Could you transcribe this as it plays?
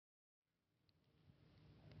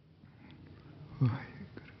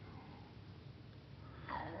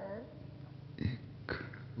एक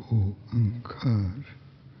ओंकार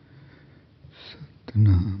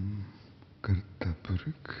सतनाम करता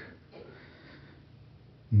पुरख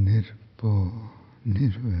निरभौ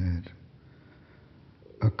निर्वैर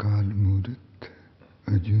अकाल मूरत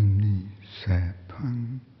अजूनी सैभं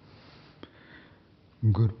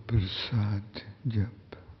गुर प्रसाद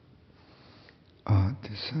जप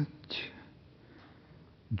आदि सच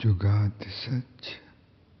जुगाद सच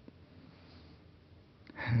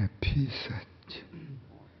है भी सच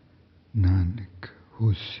नानक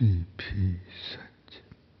होसी भी सच।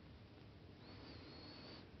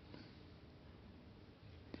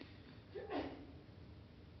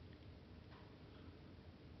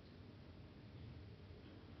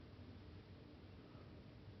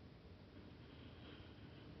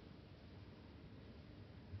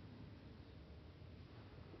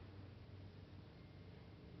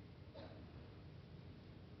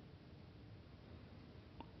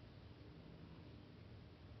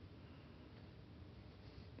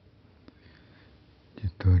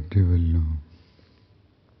 ਤੁਹਾਡੇ ਵੱਲੋਂ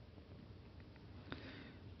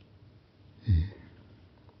ਇਹ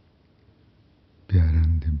ਪਿਆਰਾਂ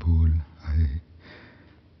ਦੇ ਬੋਲ ਆਏ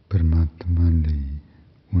ਪਰਮਾਤਮਾ ਲਈ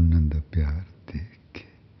ਉਹਨਾਂ ਦਾ ਪਿਆਰ ਦੇਖ ਕੇ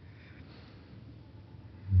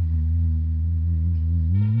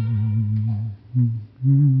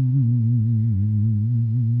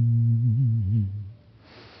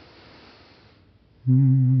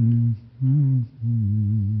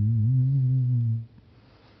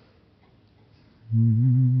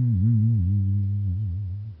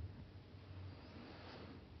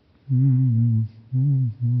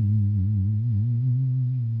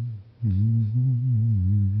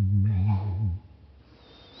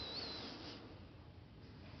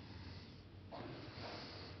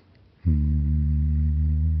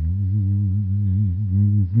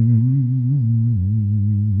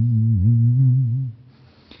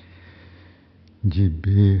जी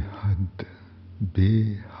बेहद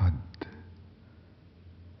बेहद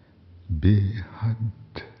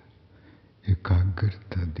बेहद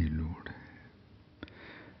एकाग्रता की लोड़ है।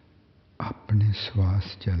 अपने श्वास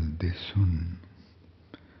चलते सुन,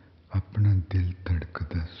 अपना दिल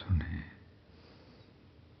धड़कता सुने।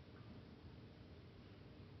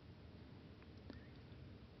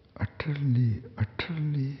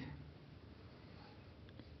 utterly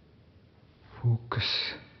focus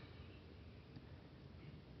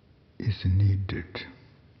is needed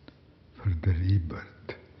for the rebirth.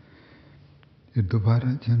 ये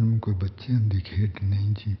दोबारा जन्म कोई बच्चों की खेड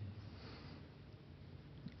नहीं जी,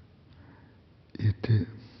 ये तो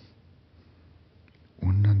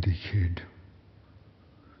उन्हां दी खेड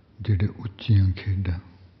जिहड़े उच्चियां खेडां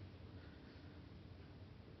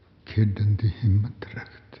खेडन की हिम्मत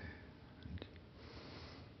रखते।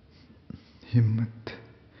 हिम्मत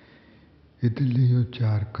इहदे लई वो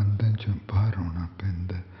चार कंधां चों बाहर आउणा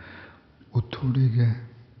पैंदा। वो थोड़े गए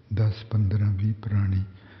 10-15-20 पुरानी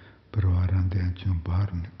परिवारां दे चों बाहर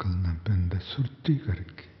निकलना पैंदा सुरती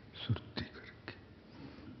करके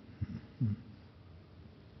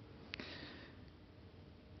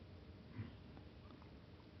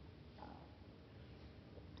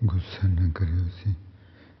गुस्सा न करियो सी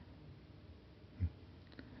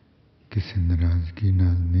किसी नाराजगी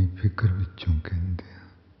नाल नहीं, फिक्र विचों कहंदे आ,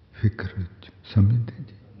 फिक्र विचों समझदे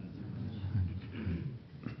जी।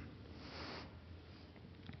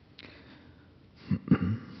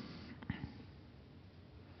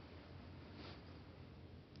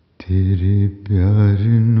 तेरे प्यार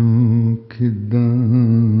नूं किदां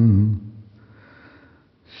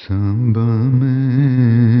सांभा मैं,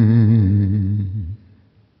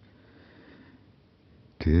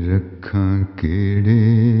 ते रखां केड़े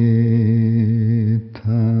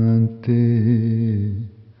थां ते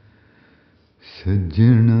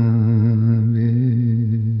सज्जणा वे।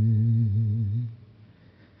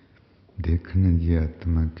 देखना जी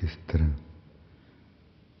आत्मा किस तरह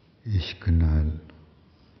इश्क नाल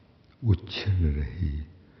उछल रही,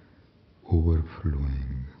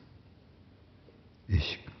 ओवरफ्लोइंग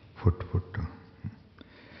इश्क foot foot.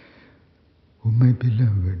 Oh my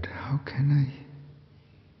beloved, how can I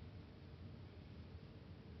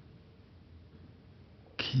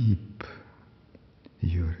keep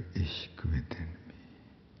your ishq within me?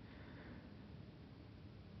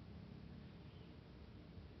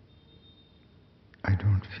 I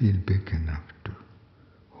don't feel big enough to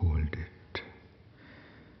hold it.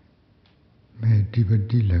 मैं एडी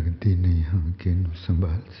वड्डी लगती नहीं हाँ कि इनू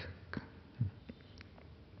संभाल सका।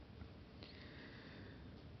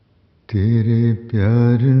 तेरे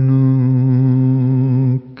प्यार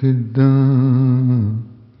नूं किदां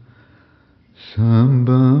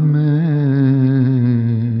सांबा मैं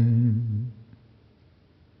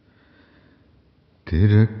ते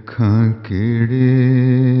रखां केड़े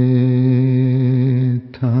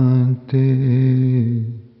थां ते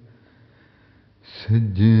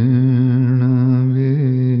सजना वे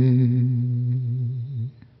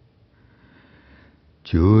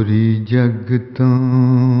चोरी जग तो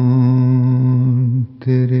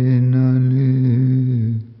तेरे नाल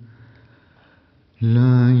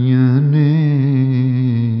लाइयां ने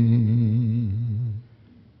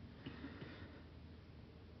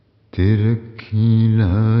ते रखी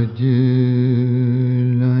लाज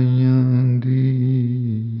लाइयां दी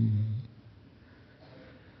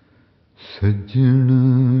सजना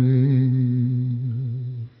वे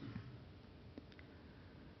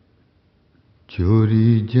चोरी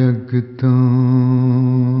जग तो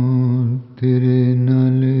तेरे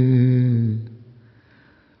नाल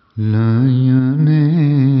लाइयां ने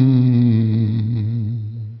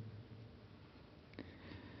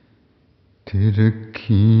ते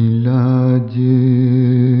रखी लाज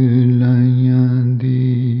लाइयां दी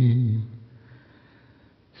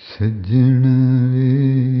सजना वे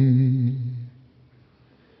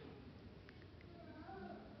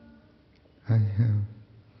I have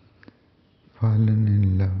fallen in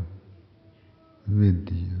love with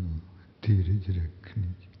you, धीरज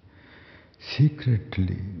रखनी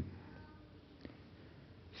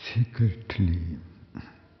secretly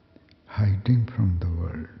hiding from the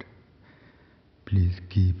world. Please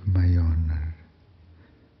keep my honor.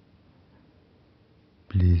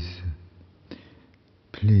 Please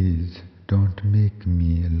don't make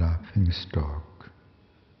me a laughing stock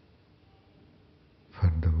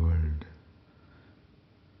for the world.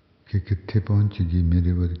 कि कित्थे पहुंच गई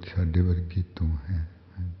मेरे वर्ग साडे वर्गी तू है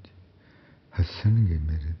हसणगे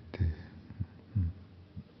मेरे ते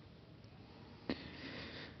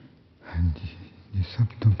हाँ जी ये सब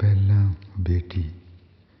तो पहला बेटी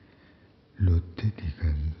लोते की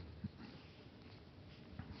गल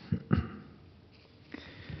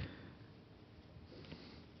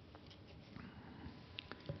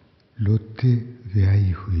लोते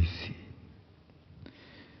विआही हुई सी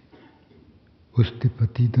उसके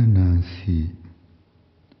पति का नाम सी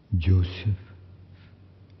जोसेफ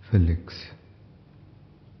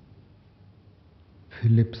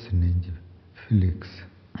फिलिप्स नहीं जी फिलिक्स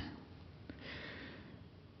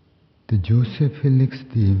तो जोसेफ फिलिक्स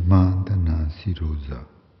की मां का नाम सी रोजा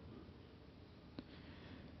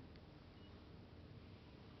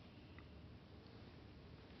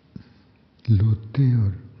लोते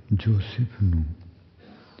और जोसेफ नूं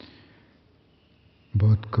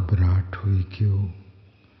बहुत घबराहट हुई कि वो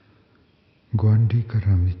गुआढ़ी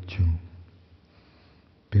घरां विचों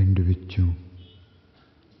पिंड विचों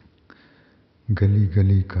गली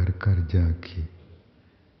गली घर घर जाके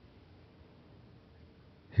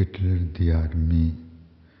हिटलर की आर्मी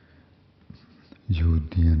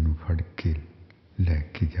यहूदियों नूं फड़ के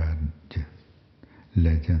लैके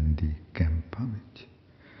ले जाती कैंपां विच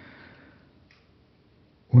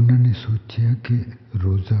उन्होंने सोचा कि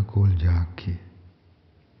रोज़ा कोल जाके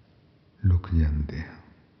लुक जाते हैं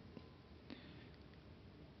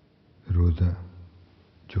रोज़ा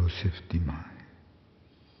जोसेफ की मां है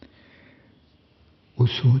वो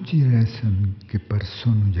सोच ही रहे सन कि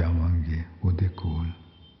परसों नूं जावांगे उहदे कोल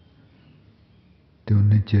ते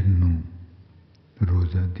उन्हें चिर नूं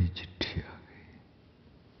रोज़ा की चिट्ठी आ गई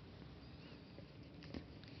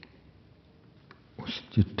उस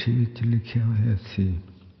चिट्ठी विच लिखिया होया सी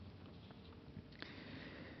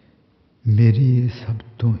मेरी ये सब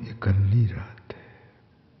तो इकल्ली रात है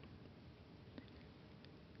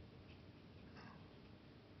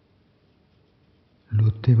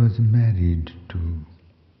Lotte was married to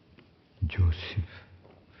Joseph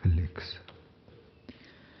Felix.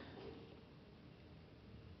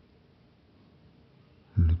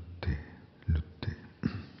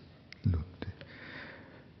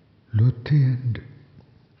 Lotte and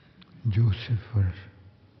Joseph were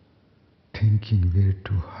thinking where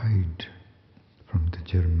to hide from the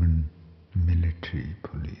German military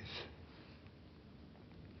police.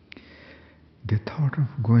 They thought of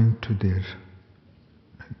going to their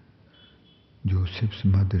Joseph's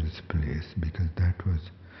mother's place because that was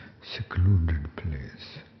secluded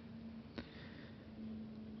place.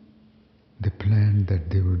 They planned that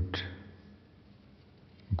they would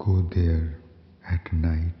go there at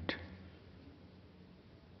night,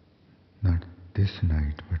 not this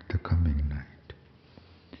night but the coming night.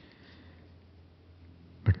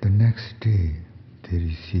 But the next day they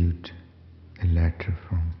received a letter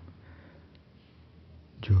from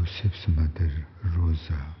Joseph's mother,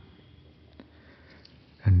 Rosa.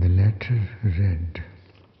 And the letter read,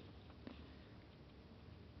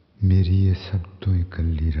 मेरी ये सब तो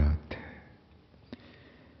इकल्ली रात है.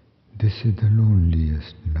 This is the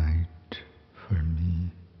loneliest night for me.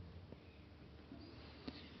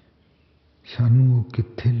 सानू वो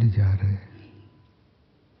कित्थे ले जा रहे,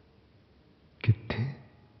 कित्थे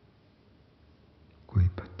कोई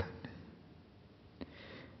पता नहीं.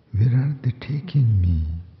 Where are they taking me?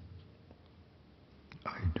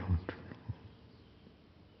 I don't know.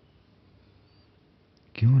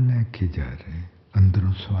 क्यों लेके जा रहे?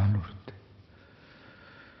 अंदरों सवाल उठते.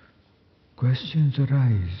 Questions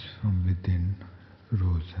arise from within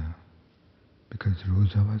Rosa, because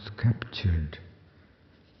Rosa was captured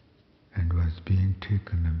and was being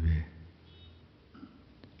taken away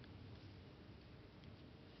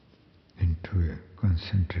into a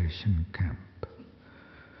concentration camp.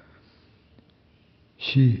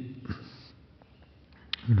 She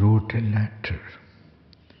wrote a letter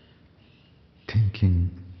thinking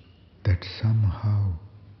that somehow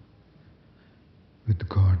with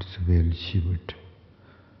God's will she would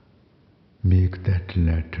make that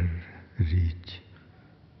letter reach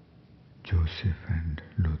Joseph and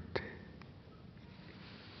Lotte.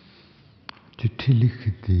 चिट्ठी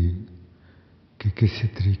लिखी थी कि किसी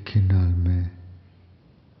तरीके नाल मैं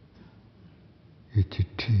ये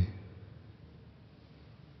चिट्ठी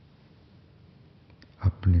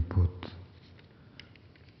अपने पुत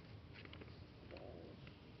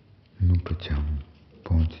नूं पहुंचाऊं,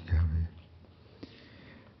 पहुंच जावे.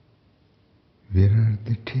 Where are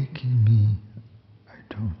they taking me? I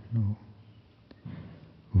don't know.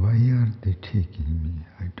 Why are they taking me?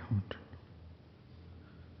 I don't know.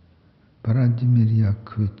 पर अज मेरी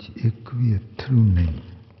अख विच एक भी अथरू नहीं.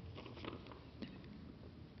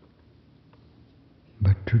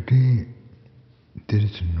 But today there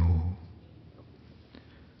is no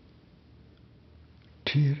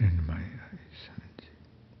tear in my eyes.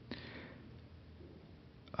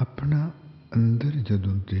 अपना अंदर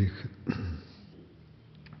जदों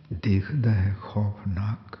देखदा है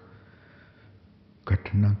खौफनाक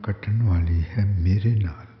घटना घटन वाली है मेरे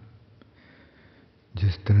नाल,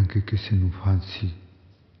 जिस तरह कि किसी नूं फांसी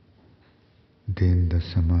देन दा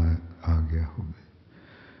समा आ गया होवे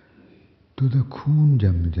तो दा खून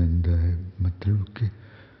जम जांदा है. मतलब कि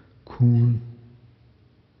खून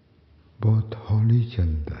बहुत हौली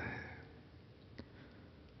चलदा है,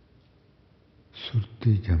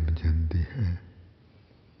 सुरती जम जाती है.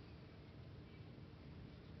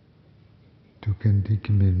 तो कहती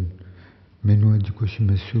कि मैनू अज कुछ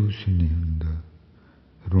महसूस नहीं होंदा,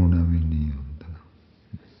 रोना भी नहीं होंदा.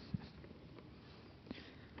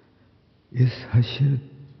 इस हशर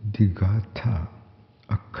दी गाथा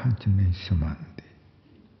अखां च नहीं समांदी.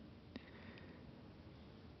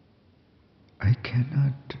 I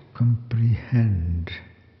cannot comprehend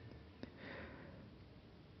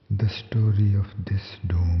the story of this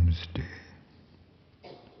doomsday.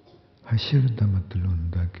 हशर दा मतलब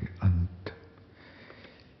होंदा कि अंत.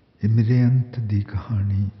 ये मेरे अंत दी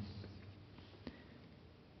कहानी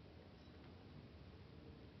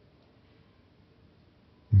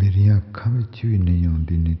मेरी अखां विच भी नहीं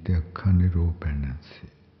आउंदी, नहीं ते अखां ने रो पैना सी.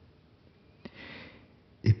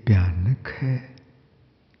 ये भयानक है,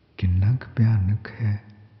 किन्ना क भयानक है,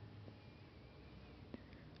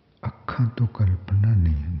 अखां तो कल्पना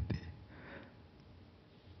नहीं होंदी.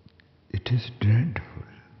 It is dreadful,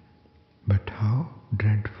 but how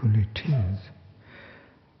dreadful it is,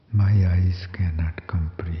 my eyes cannot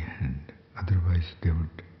comprehend. Otherwise they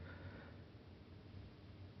would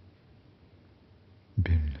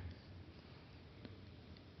been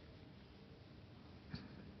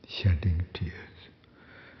shedding tears.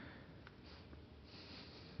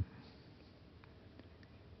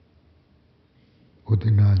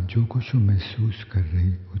 ਉਹਦੇ ਨਾਲ ਜੋ ਕੁਛ ਉਹ ਮਹਿਸੂਸ ਕਰ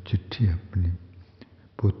ਰਹੀ ਉਹ ਚਿੱਠੀ ਆਪਣੇ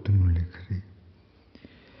ਪੁੱਤ ਨੂੰ ਲਿਖ ਰਹੀ.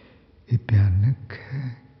 ਇਹ ਭਿਆਨਕ ਹੈ,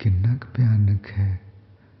 ਕਿੰਨਾ ਕੁ ਭਿਆਨਕ ਹੈ,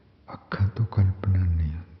 ਅੱਖਾਂ ਤੋਂ ਕਲਪਨਾ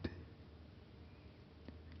ਨਹੀਂ ਹੁੰਦੀ.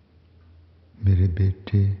 ਮੇਰੇ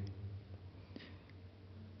ਬੇਟੇ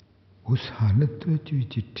उस हालत विच भी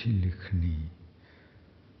चिट्ठी लिखनी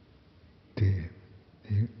ते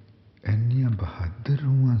इन्नियां बहादुर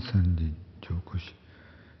रूहां सन जी जो कुछ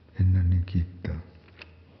इन्होंने किया.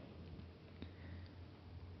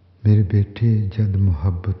 मेरे बेटे जद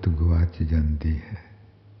मुहब्बत गवाच जाती है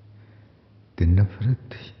ते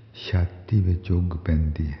नफरत छाती विच उग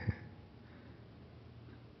पैंदी है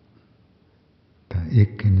तां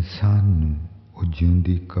एक इंसान नूं वो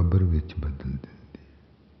जिउंदी कबर विच बदल दे.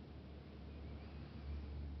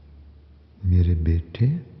 मेरे बेटे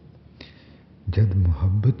जद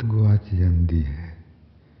मुहब्बत गवाच जाती है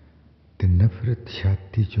तो नफरत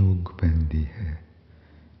छाती च उग पैंदी है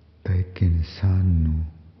तो एक इंसान नूं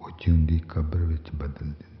वो जिउंदी कबर विच बदल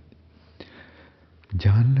देंदी.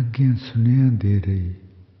 ਜਾਣ ਲੱਗਿਆਂ ਸੁਨੇਹਾ ਦੇ ਰਹੀ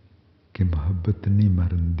ਕਿ ਮੁਹੱਬਤ ਨਹੀਂ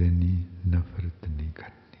ਮਰਨ ਦੇਣੀ, ਨਫ਼ਰਤ ਨਹੀਂ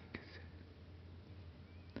ਕਰਨੀ ਕਿਸੇ।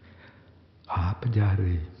 ਆਪ ਜਾ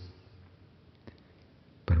ਰਹੀ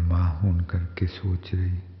ਪਰ ਮਾਂ ਹੋਣ ਕਰਕੇ ਸੋਚ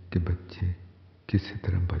ਰਹੀ ਕਿ ਬੱਚੇ ਕਿਸੇ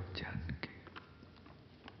ਤਰ੍ਹਾਂ ਬਚ ਜਾਣਗੇ।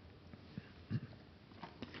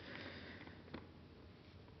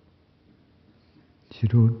 She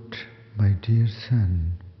wrote, "My dear son,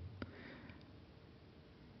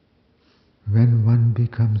 when one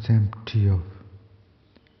becomes empty of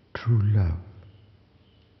true love,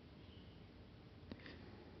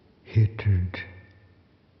 hatred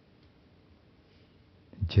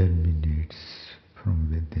germinates from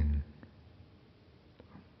within,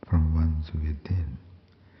 from one's within,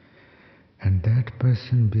 and that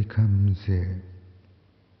person becomes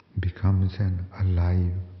an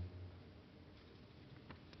alive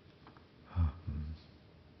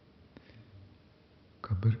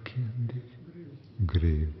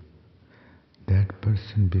grave. That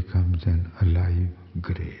person becomes an alive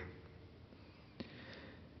grave.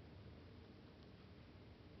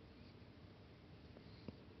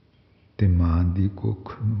 ਤੇ ਮਾਂ ਦੀ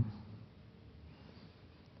ਕੁੱਖ ਨੂੰ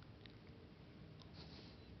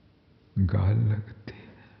ਗਾਲ ਲੱਗਦੀ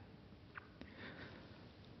ਹੈ,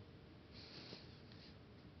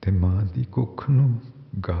 ਤੇ ਮਾਂ ਦੀ ਕੁੱਖ ਨੂੰ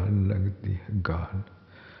ਗਾਲ ਲੱਗਦੀ ਹੈ। ਗਾਲ,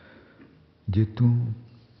 ਜੇ ਤੂੰ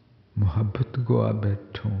ਮੁਹੱਬਤ ਗਵਾ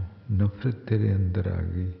ਬੈਠੋ, ਨਫ਼ਰਤ ਤੇਰੇ ਅੰਦਰ ਆ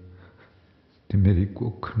ਗਈ, ਤੇ ਮੇਰੀ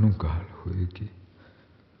ਕੁੱਖ ਨੂੰ ਗਾਲ ਹੋਏਗੀ।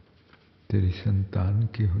 ਤੇਰੀ ਸੰਤਾਨ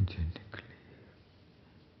ਕਿਹੋ ਜਿਹੀ ਨਿਕਲੀ।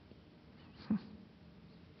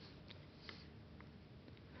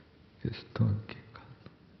 ਇਸ ਤੋਂ ਅੱਗੇ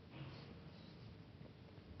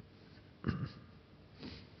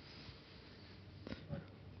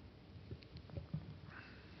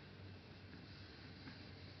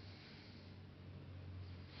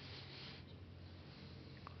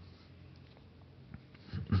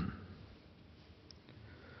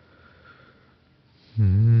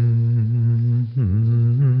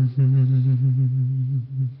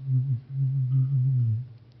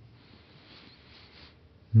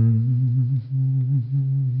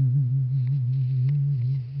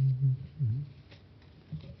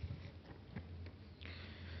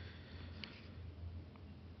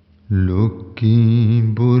ਲੋਕੀ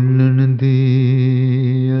ਬੋਲਣ ਦੀ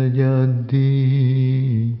ਆਜ਼ਾਦੀ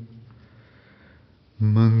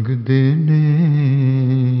ਮੰਗਦੇ ਨੇ,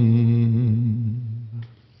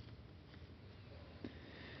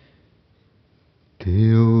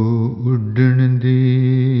 ਤੇ ਉਹ ਉੱਡਣ ਦੀ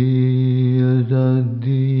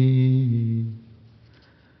ਆਜ਼ਾਦੀ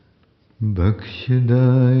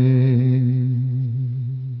ਬਖਸ਼ਦਾ ਏ।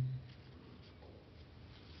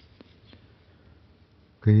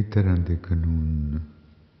 ਕਈ ਤਰ੍ਹਾਂ ਦੇ ਕਾਨੂੰਨ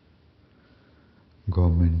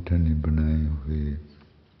ਗੌਰਮੈਂਟਾਂ ਨੇ ਬਣਾਏ ਹੋਏ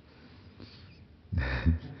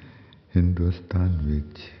ਹਿੰਦੁਸਤਾਨ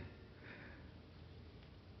ਵਿੱਚ।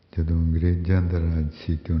 ਜਦੋਂ ਅੰਗਰੇਜ਼ਾਂ ਦਾ ਰਾਜ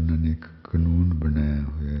ਸੀ ਤੇ ਉਹਨਾਂ ਨੇ ਇੱਕ ਕਾਨੂੰਨ ਬਣਾਇਆ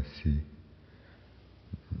ਹੋਇਆ ਸੀ,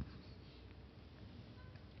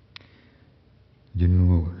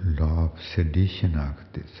 ਜਿਹਨੂੰ ਉਹ ਲਾਅ ਆਫ ਸੈਡੀਸ਼ਨ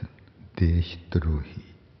ਆਖਦੇ ਸਨ, ਦੇਸ਼ ਧਰੋਹੀ।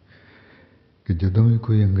 ਕਿ ਜਦੋਂ ਵੀ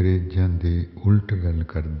ਕੋਈ ਅੰਗਰੇਜ਼ਾਂ ਦੇ ਉਲਟ ਗੱਲ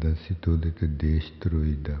ਕਰਦਾ ਸੀ ਤਾਂ ਉਹਦੇ 'ਤੇ ਦੇਸ਼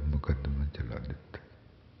ਧਰੋਹੀ ਦਾ ਮੁਕੱਦਮਾ ਚਲਾ ਦਿੱਤਾ।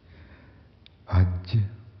 ਅੱਜ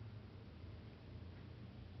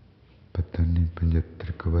ਪਤਾ ਨਹੀਂ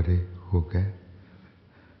 75 ਕੁ ਵਰ੍ਹੇ ਹੋ ਗਏ,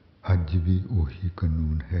 ਅੱਜ ਵੀ ਉਹੀ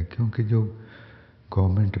ਕਾਨੂੰਨ ਹੈ, ਕਿਉਂਕਿ ਜੋ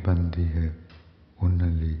ਗੌਰਮੈਂਟ ਬਣਦੀ ਹੈ ਉਹਨਾਂ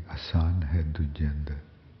ਲਈ ਆਸਾਨ ਹੈ ਦੂਜਿਆਂ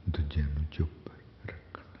ਨੂੰ ਚੁੱਪ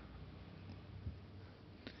ਰੱਖਣਾ।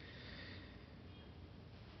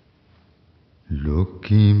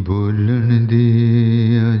 ਲੋਕੀ ਬੋਲਣ ਦੀ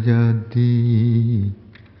ਆਜ਼ਾਦੀ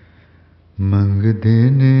ਮੰਗਦੇ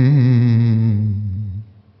ਨੇ,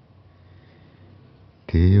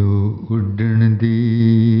 ਤੇ ਉਹ ਉੱਡਣ ਦੀ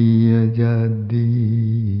ਆਜ਼ਾਦੀ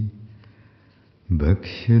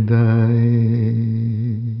ਬਖਸ਼ਦਾ ਏ।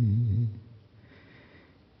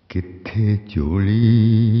 ਕਿੱਥੇ ਝੋਲੀ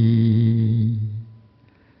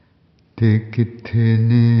ਤੇ ਕਿੱਥੇ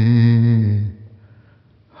ਨੇ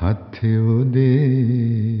ਹੱਥ ਉਹਦੇ।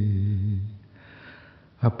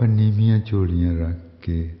 ਆਪਾਂ ਨੀਵੀਆਂ ਝੋਲੀਆਂ ਰੱਖ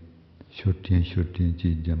ਕੇ ਛੋਟੀਆਂ ਛੋਟੀਆਂ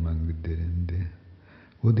ਚੀਜ਼ਾਂ ਮੰਗਦੇ ਰਹਿੰਦੇ।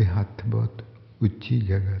 ਉਹਦੇ ਹੱਥ ਬਹੁਤ ਉੱਚੀ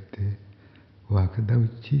ਜਗ੍ਹਾ 'ਤੇ, ਉਹ ਆਖਦਾ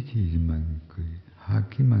ਉੱਚੀ ਚੀਜ਼ ਮੰਗ ਕੋਈ। ਹਾਂ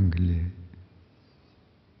ਕੀ ਮੰਗ ਲੈ,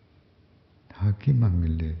 ਹਾਂ ਕੀ ਮੰਗ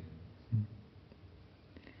ਲੈ।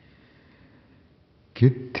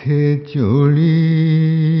 ਕਿੱਥੇ ਝੋਲੀ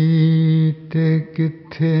ਤੇ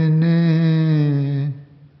ਕਿੱਥੇ ਨੇ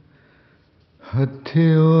ਹੱਥ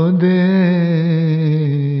ਉਹਦੇ।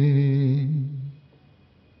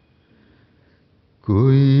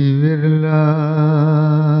 ਕੋਈ ਵਿਰਲਾ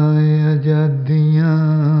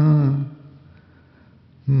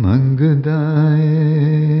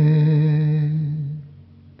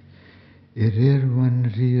A rare one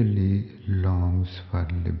really longs for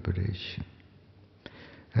liberation.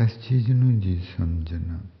 इस चीज नूं जी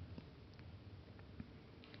समझना।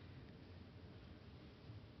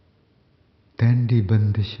 तैंडी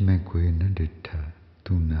बंदिश में कोई न डिठा,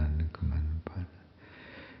 तू नानक मन पाना।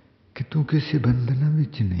 कि तू किसी बंधना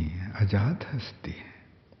विच नहीं है, आजाद हस्ती है,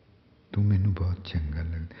 तू मैनू बहुत चंगा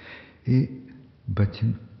लगदा। ये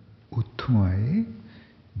बचन उत्थों आए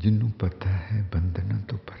जिन्हों पता है बंधना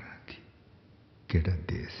तो परा की केड़ा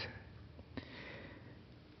देश है।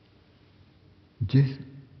 जिस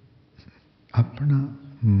अपना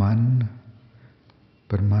मन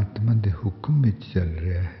परमात्मा दे हुक्म में चल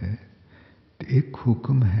रहा है, तो एक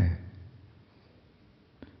हुक्म है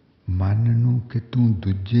मन नूं कि तू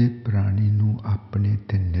दूजे प्राणी नूं अपने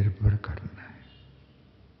ते निर्भर करना है।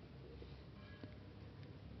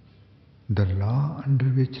 The law under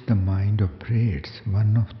which the mind operates,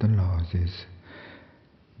 one of the laws is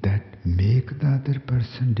that make the other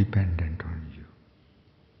person dependent on you.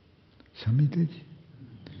 समझते जी?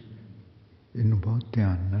 इन्हू बहुत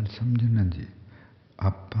ध्यान नाल समझना जी।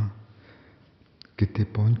 आपां किते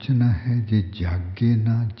पहुंचना है जे जागे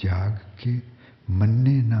ना, जाग के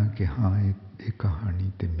मन्ने ना कि हाँ ये कहानी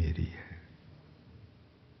तो मेरी है,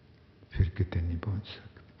 फिर किते नहीं पहुंच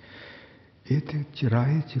सकते। ये तो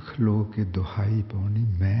चराए च खलो के दुहाई पानी,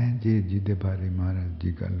 मैं जे जिदे बारे महाराज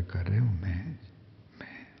जी गल कर रहे हो, मैं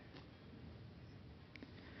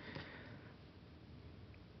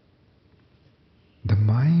The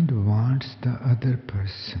mind wants the other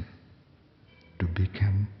person to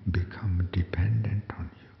become dependent on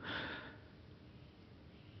you.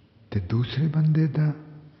 ते दूसरे बंदे दा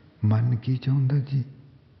मन की चाहुंदा जी?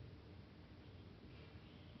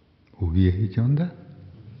 वो भी यही चाहुंदा।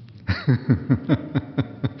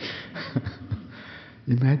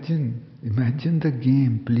 Imagine the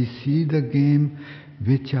game. Please see the game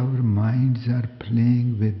which our minds are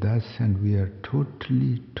playing with us, and we are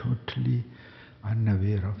totally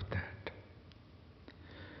unaware of that.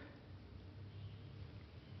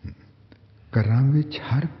 घरां विच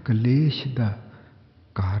हर कलेश दा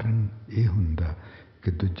कारण ये हुंदा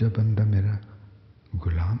कि दूजा बंदा मेरा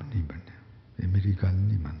गुलाम नहीं बनया, ये मेरी गल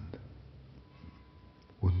नहीं मनदा।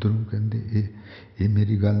 उधरों कहंदे ये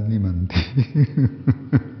मेरी गल नहीं मनदी।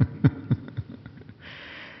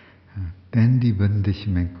 तैंदी बंदिश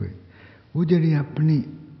में कोई, वो जिहड़ी अपनी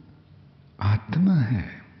आत्मा है,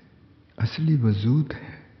 असली वजूद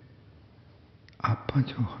है, आपां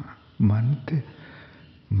जो हाँ, मन ते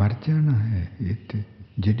मर जाना है। ये तो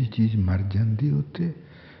जिहड़ी चीज़ मर जाती उत्ते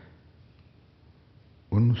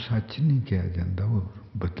उन्होंने सच नहीं कहा जाता, वो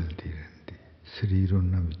बदलती रहती। शरीर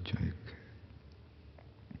उन्होंने विचों एक है।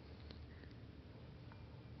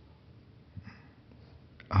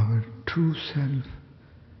 Our true self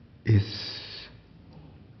is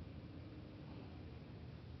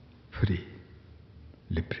free,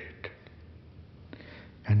 liberated,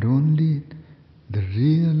 and only the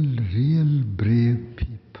real brave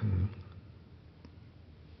people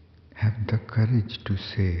have the courage to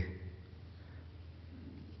say,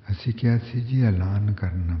 असी क्या सी जी ऐलान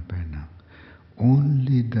करना पैना।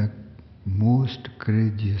 Only the most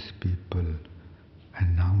courageous people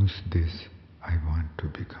announce this, I want to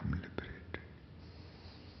become liberated.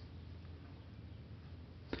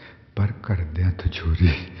 पर करदियां तो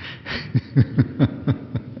चोरी।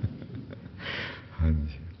 हाँ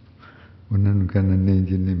जी, उन्होंने कहना नहीं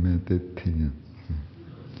जी नहीं, मैं तो इत्थे ही हाँ।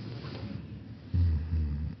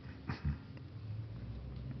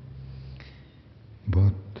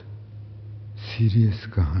 बहुत सीरियस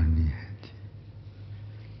कहानी है जी।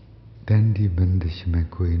 तैंदी बंदिश में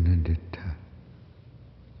कोई न डिठा,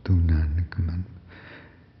 तू नानक मन।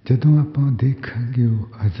 जदों आपां देखांगे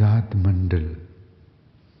वो आजाद मंडल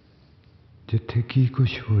जिथे की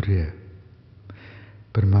कुछ हो रहा,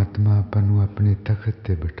 परमात्मा आपां नूं अपने तखत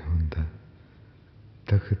ते बिठाउंदा।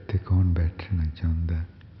 तखत ते कौन बैठना चाहुंदा,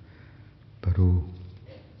 पर वो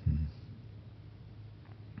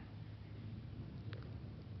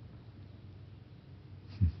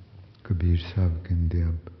कबीर साहब कहते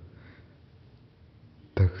अब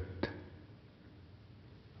तख्त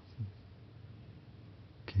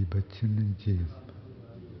की बचन जी।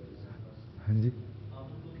 हाँ जी,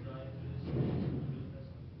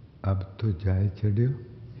 अब तो जाए चढ़ियो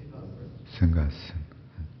संघासन।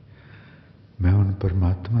 मैं हुण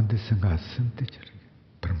परमात्मा के संघासन ते चढ़ गया,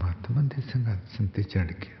 परमात्मा के संघासन ते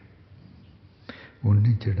चढ़ गया।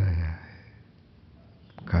 उन्हें चढ़ाया है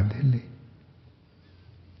कादे लिए?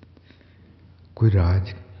 कोई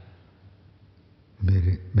राज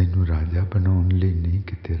मैनू राजा बनाने लिए नहीं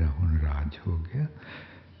कि तेरा हुण राज हो गया,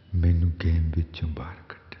 मैनू गेम विचों बाहर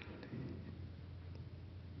कड्ढण लई,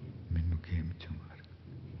 मैनू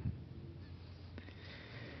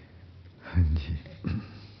जी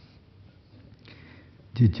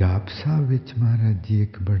जी जाप साहब विच महाराज जी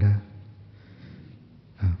एक बड़ा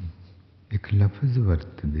एक लफ्ज़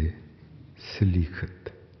वरतदे सलीखत।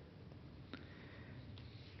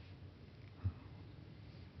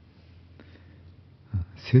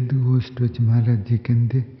 सिद्ध गोष्ठ विच महाराज जी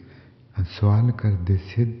कहते सवाल करते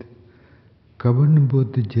सिद्ध कवन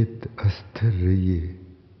बुद्ध जित अस्थिर रहिए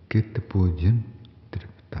कित भोजन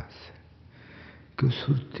तृप्तास कि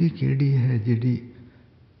सुरती केड़ी है जिहड़ी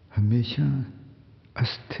हमेशा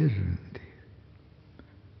अस्थिर रहती है,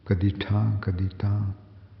 कदी ठां कदी तां,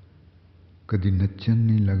 कदी नच्चन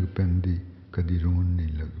नहीं लग पैंदी कदी रोन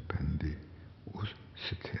नहीं लग पैंदी, उस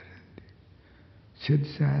स्थिर रहती।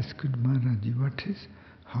 Siddhs asked Maharaj Ji, what is,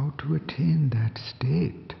 how to attain that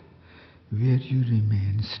state where you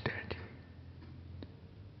remain steady?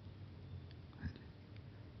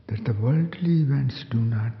 That the worldly events do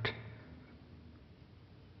not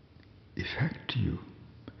affect you,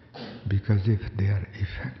 because if they are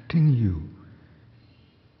affecting you,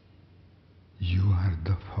 you are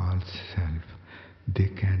the false self. They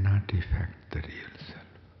cannot affect the real self.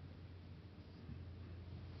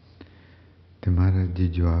 तो महाराज जी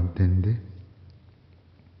जवाब देंगे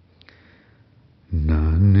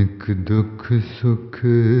नानक दुख सुख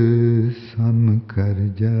सम कर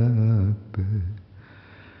जाप।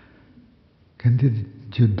 कहते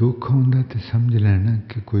जो दुख आंदा तो समझ लेना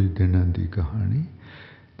कि कुछ दिनों की कहानी,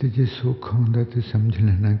 तो जो सुख आंदा तो समझ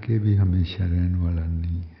लेना कि भी हमेशा रहने वाला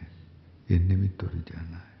नहीं है, इन्हें भी तुर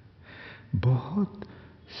जाना है। बहुत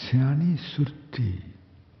सियानी सुरती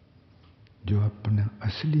जो अपना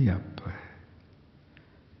असली आप है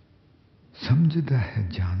समझदा है,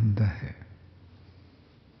 जानता है।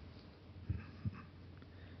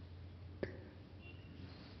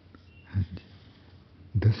 हाँ जी,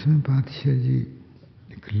 10वें पातशाह जी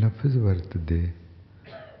एक लफ्ज़ वरतदे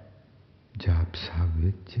जाप साहब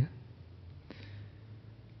विच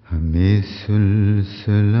हमें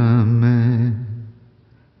सुलसलाम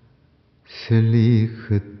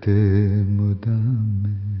सलीखत मुदाम।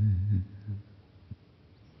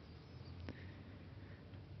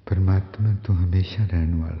 परमात्मा तो हमेशा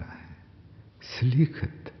रहने वाला है।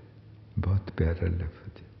 सलीखत बहुत प्यारा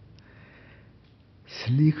लफ्ज़ है।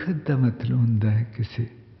 सलीखत का मतलब होता है किसी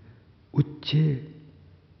उच्चे,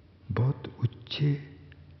 बहुत उच्चे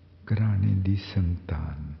घराने की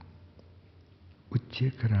संतान,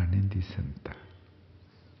 उच्चे घराने की संतान।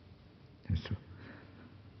 So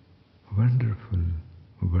wonderful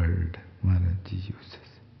word Maharaj ji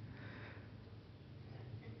uses.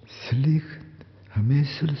 सलीखत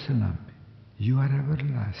हमेशा सलाम, यू आर एवर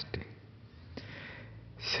लास्टिंग।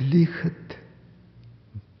 सलीखत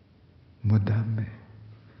मुदाम है,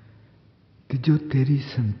 जो तेरी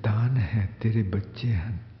संतान है, तेरे बच्चे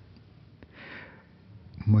हैं,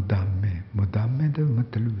 मुदामे, मुदामे का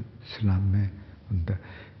मतलब सलामे होता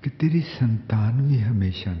कि तेरी संतान भी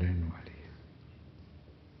हमेशा रहने वाली है।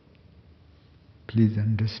 Please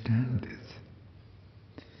understand this.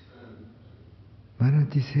 Maharaj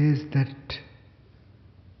ji says that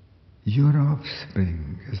your offspring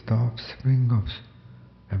is the offspring of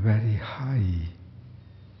a very high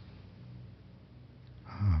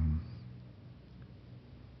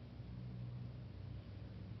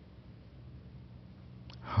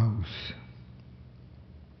house,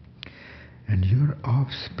 and your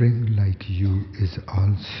offspring like you is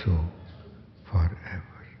also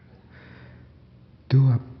forever. तो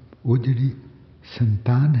आप वो जिहड़ी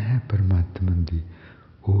संतान है परमात्मा दी,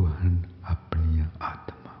 वो हैं अपनी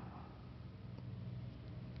आत्मा।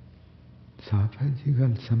 साफ है जी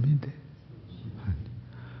गल, समझते? हाँ जी,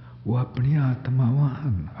 वो अपनी आत्मावां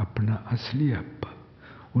हैं, अपना असली आपा।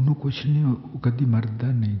 उन्होंने कुछ नहीं, वो कभी मरदा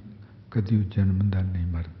नहीं, कभी वो जन्मदा नहीं,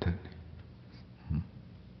 मरदा नहीं।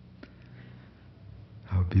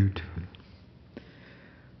 How beautiful.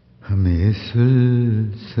 हमें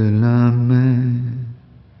सलाम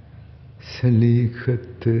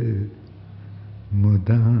सलीखत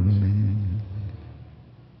मुदाम,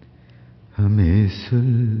 हमें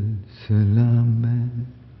सलाम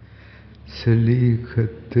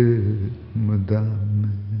सलीखत मुदाम,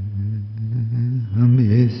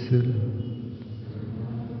 हमें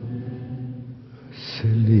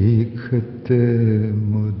सलीखत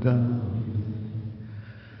मुदाम,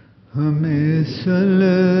 हमें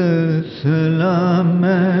सलाम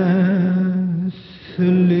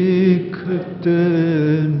सलीखत,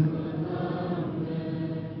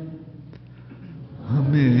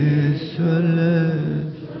 हमें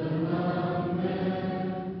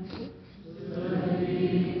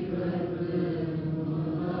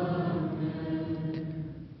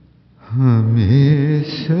हमें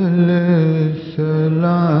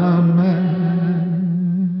सलाम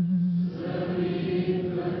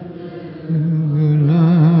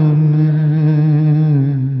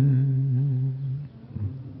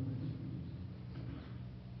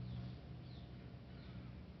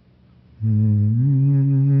कन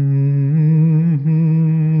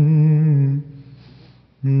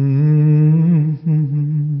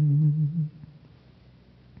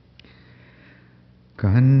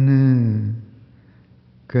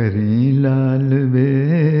करी लाल वे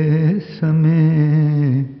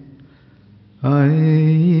समय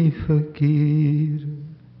आए फकीर।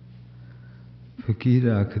 फकीर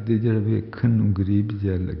आखदे जड़ा वेखण नूं गरीब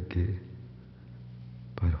जिहा लगे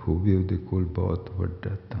पर होवे उहदे कोल बहुत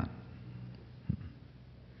वड्डा धन।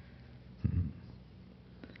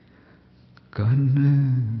 कन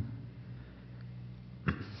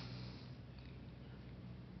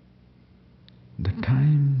the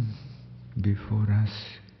time before us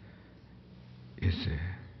is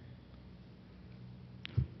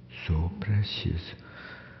so precious.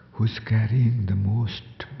 Who's carrying the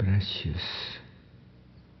most precious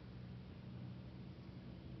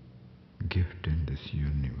gift in this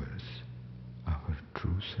universe? Our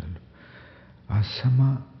true self. आज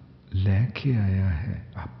समा लेके आया है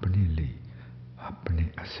अपने लिए, अपने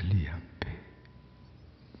असली आपे।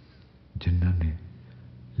 जिन्होंने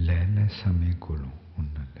ले ले समय कोलों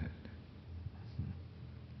उन्हें ले ले।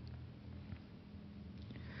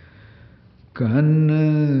 कन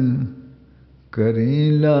करी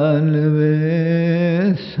लाल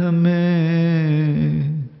वे समय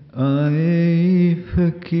आए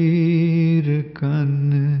फकीर। कन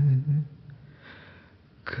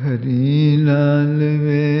करी लाल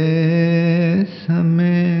वे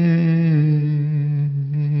समय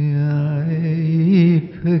आए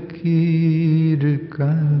फकीर।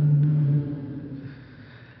 कन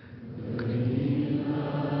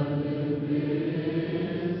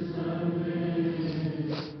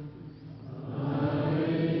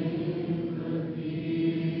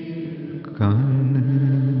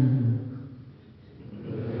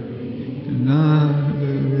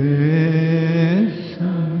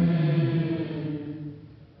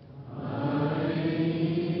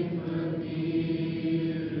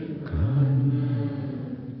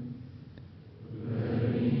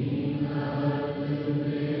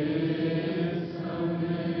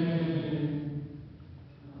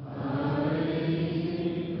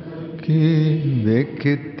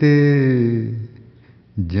देखते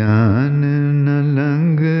जान न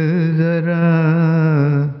लंग जरा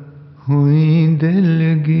हुई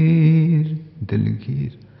दिलगीर।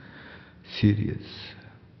 दिलगीर, serious.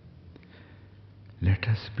 Let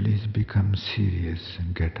us please become serious and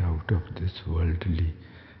get out of this worldly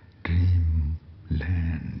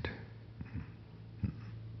dreamland.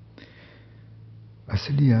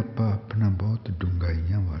 असली आपा अपना बहुत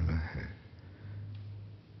डूंघाइयां वाला है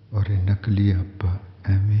और ये नकली आपा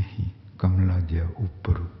एवें ही कमला जिहा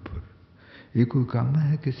ऊपर ऊपर। ये कोई काम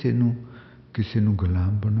है किसी नू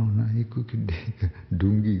गुलाम बनाना? ये कोई किड्डी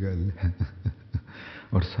डूंगी गल है।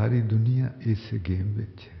 और सारी दुनिया इस गेम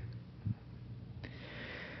विच है।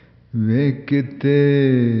 वे किते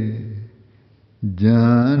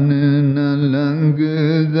जान न लंग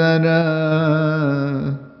जरा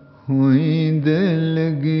हुई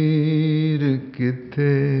दिलगीर।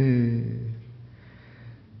 किते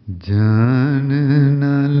जान न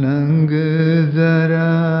लंग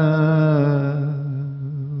जरा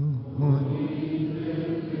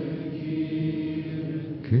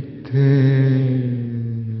किते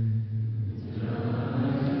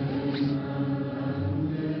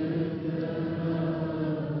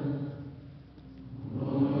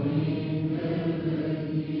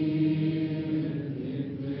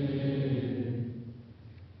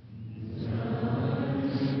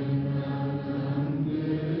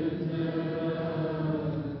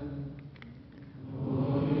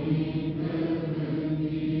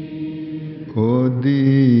ओदी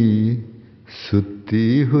सुती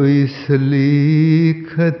हुई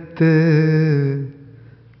सलीखत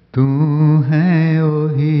तू है ओ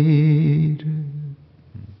हीर।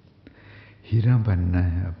 हीरा बनना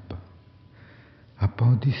है आपा। आपा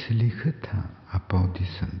ओदी सलीखत हाँ, आपा ओदी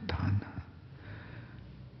संतान हाँ।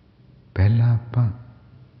 पहला आपा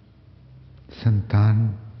संतान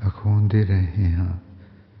अखवांदे रहे हाँ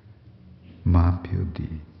मां प्यो दी।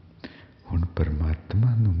 हुण परमात्मा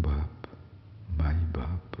नू बाप माई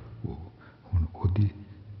बाप वो हुण ओदी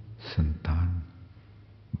संतान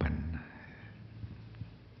बनना है।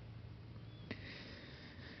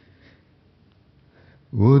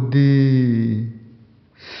 ओदी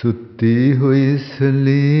सुती हुई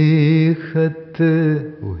सलीखत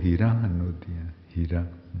वो हीरा हन ओदियां हीरा।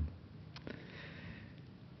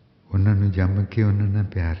 उन्होंने जम के उन्होंने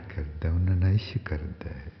प्यार करता, उन्होंने इश्क करता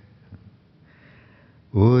है।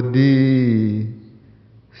 ओदी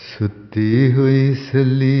सुती हुई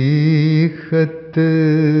सलीखत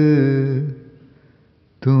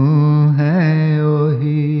तू है ओ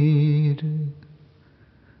हीर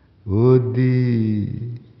ओदी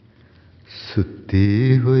सुती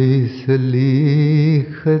हुई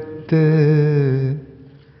सलीखत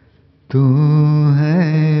तू है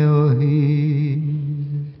ओ हीर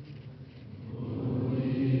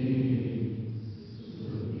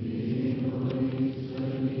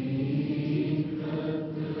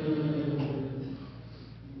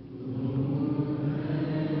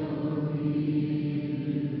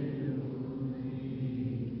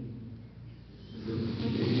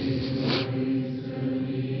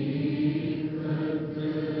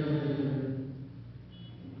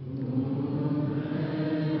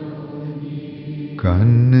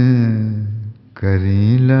कन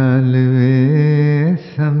करी लाल वे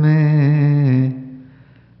समय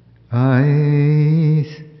आए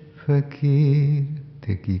फकीर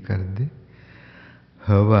ते की कर दे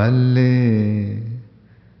हवाले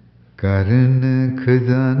करन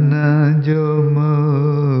खजाना जो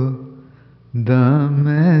दाम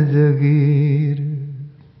जगीर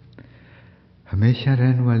हमेशा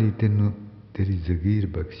रहन वाली तेनू तेरी जगीर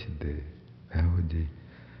बख्श दे एहो जी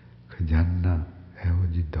खजाना एहो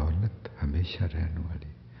जी दौलत हमेशा रहन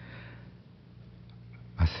वाली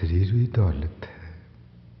आ शरीर भी दौलत है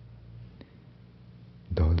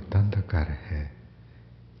दौलतां दा घर है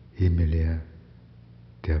ये मिलिया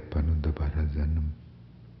ते आपां नूं दोबारा जन्म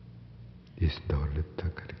इस दौलत दा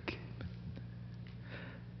करके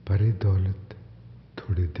पर ये दौलत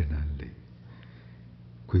थोड़े दिनां लई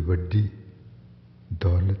कोई वड्डी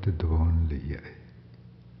दौलत दवाउण लई आए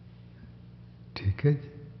ठीक है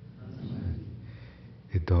जी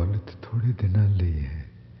ये दौलत थोड़े दिनां लई है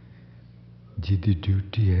जिहदी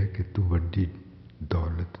ड्यूटी है कि तू वड्डी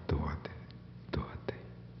दौलत दवा दे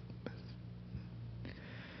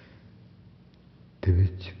ते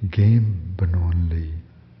विच गेम बनाउण लई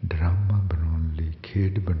ड्रामा बनाउण लई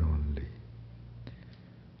खेड बनाउण लई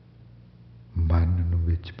मन नूं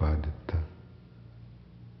विच पा दित्ता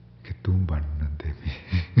कि तू बन ना देवीं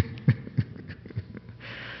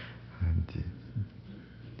हाँ जी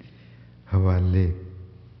हवाले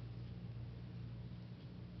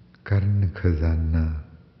करन खजाना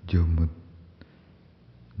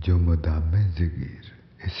जो मुदामे जगीर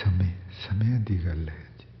ये समय दी गल है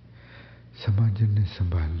जी समा जिन्हें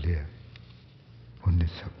संभाल लिया उन्हें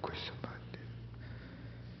सब कुछ संभाल लिया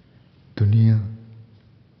दुनिया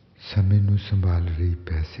समय नूं संभाल रही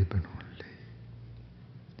पैसे बनाउण लई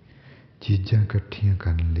चीज़ां इकट्ठियां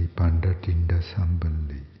करन लई पांडा टिंडा सांभण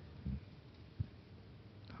लई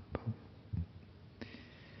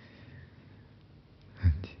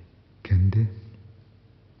कहंदे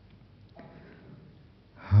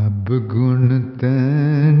हब गुण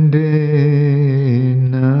तैंडे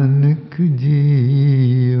नानक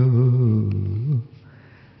जियो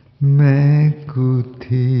मैं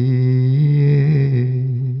कुथिए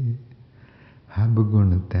हब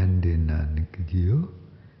गुण तैंडे नानक जियो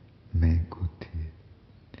मैं कुथिए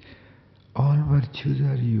all virtues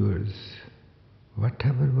are yours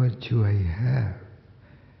whatever virtue I have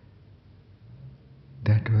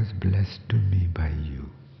that was blessed to me by you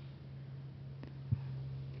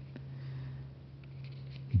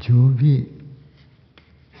जो भी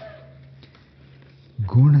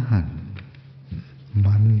गुण हैं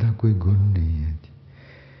मन का कोई गुण नहीं है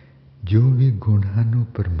जी जो भी गुण हैं वो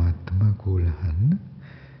परमात्मा कोल हैं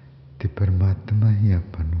ते परमात्मा ही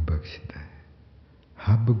आपां नूं बख्शदा है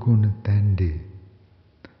हब गुण तैंडे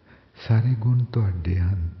सारे गुण तुहाडे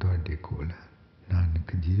हैं तुहाडे कोल हैं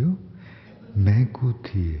नानक जीओ मैं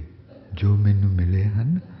कुथिए जो मैनू मिले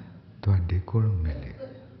हैं तुहाडे कोलों मिले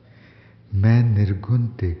मैं निर्गुण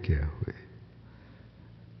ते क्या हुए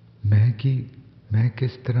मैं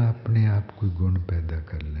किस तरह अपने आप कोई गुण पैदा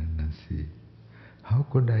कर लेना सी how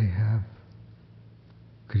could I have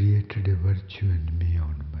created a virtue in me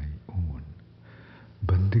on my own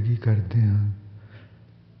बंदगी करते हाँ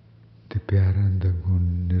ते प्यारां दा गुण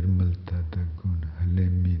निर्मलता दा गुण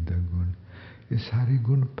हलेमी दा गुण ये सारे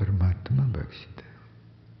गुण परमात्मा बख्शदा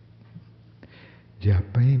है जे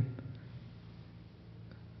आपां ही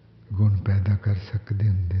गुण पैदा कर सकते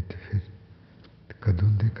होंदे तो फिर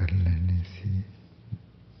कदों दे कर लेने सी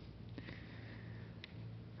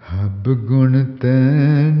हब गुण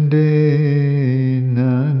तैंडे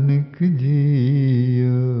नानक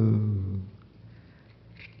जियो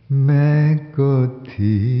मैं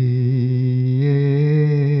कोथिए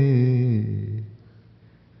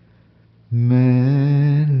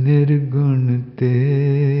मैं निर्गुण ते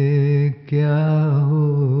क्या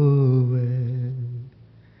होवे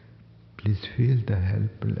प्लीज फील द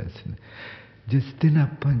हेल्पलेसनेस जिस दिन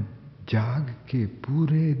आपां जाग के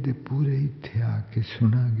पूरे दे पूरे इत्थे आके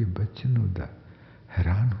सुनांगे बचन उदा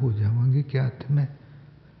हैरान हो जावांगे कि ते मैं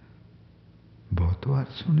बहुत बार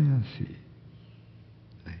सुनिया सी,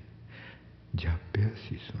 नहीं जापिया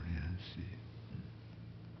सी, सुनिया सी।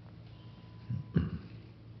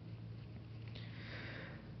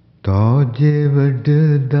 तो जे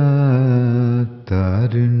वड्डा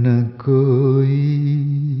तार न कोई,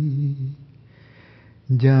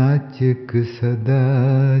 जाचक सदा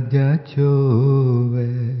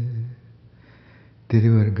जाचोवे। तेरे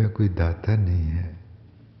वर्गा कोई दाता नहीं है,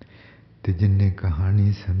 ते जिन्हें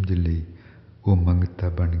कहानी समझ ली वो मंगता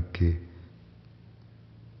बन के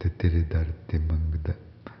ते तेरे दर ते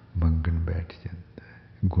मंगन बैठ जाता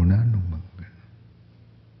है, गुणा नू मंगन।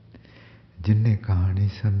 जिन्हें कहानी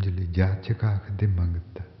समझ ली, जाचक आखदे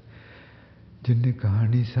मंगता, जिन्हें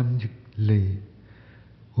कहानी समझ ली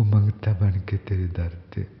वो मंगता बन के तेरे दर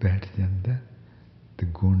ते बैठ जाता ते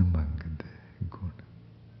गुण मंगदा, गुण।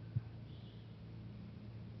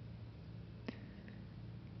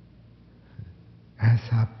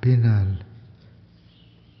 ऐसा आपे नाल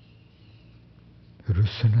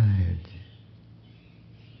रुसना है जी,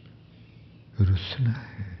 रुसना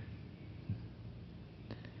है।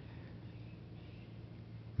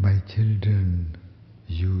 My children,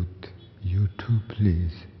 youth, you too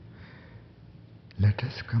please, let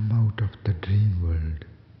us come out of the dream world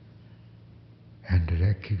and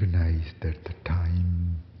recognize that the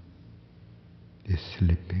time is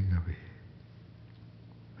slipping away.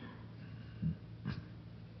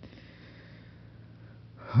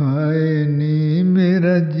 हाय नी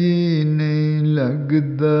मेरा जी नहीं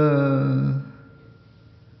लगदा,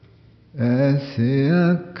 ऐसे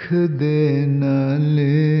अख दे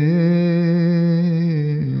नाले।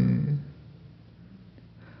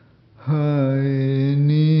 हाय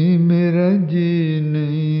नी मेरा जी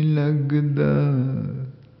नहीं लगदा,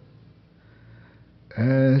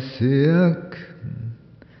 ऐसे अख।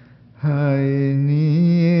 हाय नी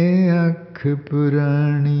ये अख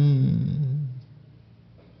पुरानी,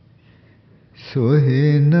 सोहे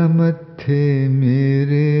न मत्थे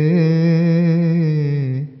मेरे।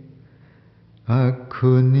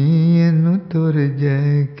 आखो नी इनू तुर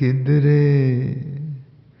जाए किधरे,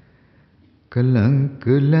 कलंक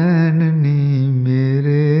लैन नी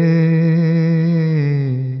मेरे।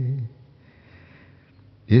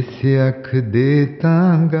 इस अख दे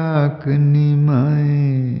तां गाक नी माए,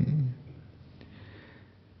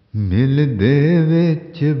 मिलदे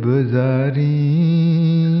विच बजारी।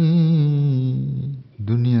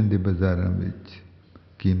 दुनिया दे बाजारां विच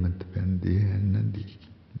कीमत पैंदी है इन्हां दी।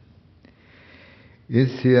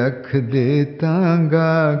 इस अख दे तां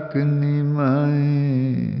गाक नी माए,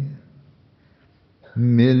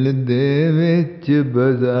 मिलदे विच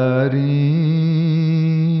बजारी।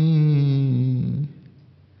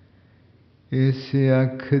 इस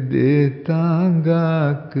अख दे तां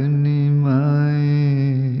गाक नी माए,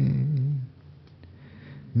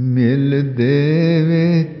 मिलदे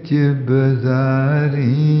विच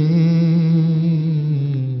बजारी।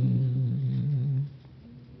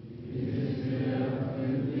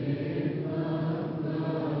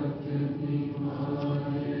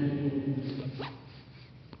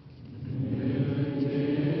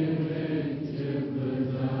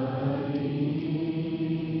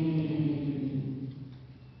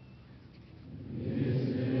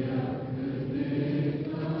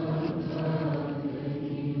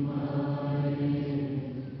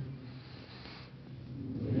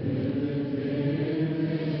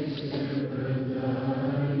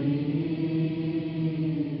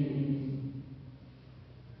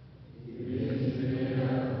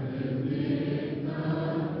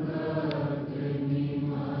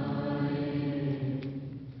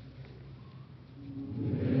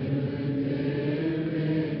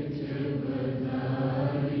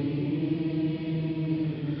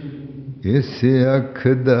 इस अख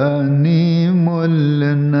दा नी मुल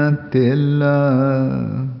न तेला।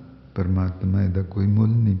 परमात्मा इहदा कोई मुल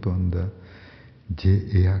नहीं पाउंदा जे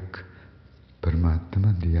ये अख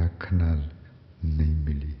परमात्मा दी अख नाल नहीं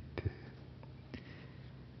मिली ते।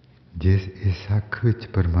 जिस इस अख विच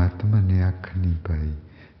परमात्मा ने अख नहीं पाई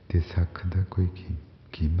ते इस अख दा कोई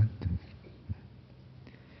कीमत नहीं।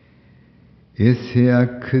 इस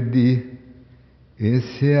अख दी, इस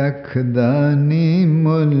अख दा नी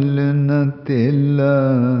मुल न तेला,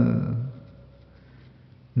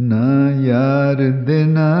 ना यार दे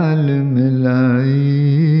नाल मिलाई।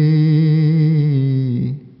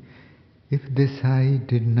 If this eye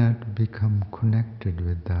did not become connected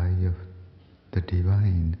with the eye of the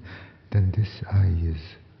divine, then this eye is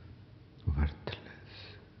worthless.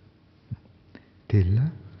 Tela,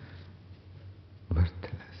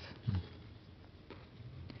 worthless.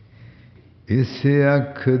 इस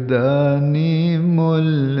अख दा नी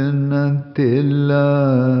मुल न तेला,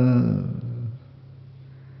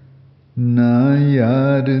 ना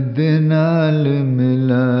यार दे नाल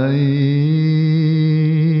मिलाई।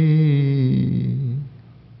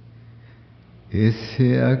 इस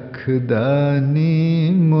अख दा नी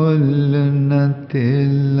मुल न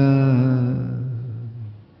तेला,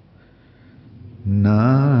 ना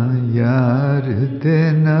यार दे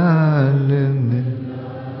नाल मिलाई।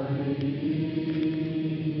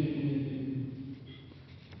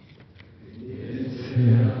 इस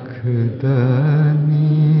अख दा नी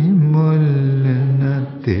मुल न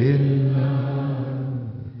तेला,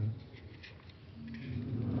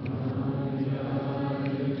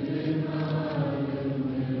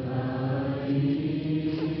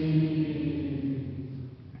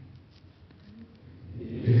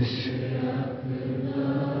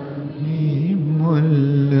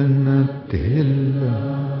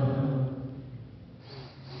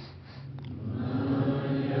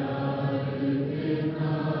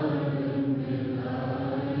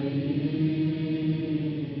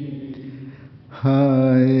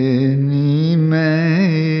 हाय नी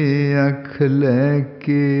मैं अख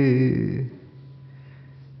लैके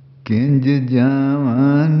किंज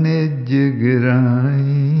जावां निज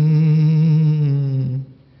गिराई।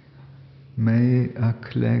 मैं अख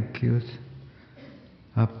लैके उस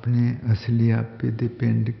अपने असली आपे दे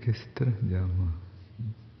पिंड किस तरह जावां।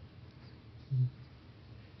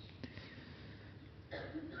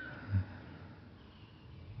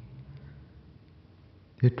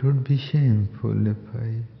 It would be shameful if I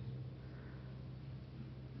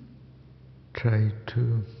try to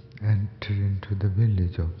enter into the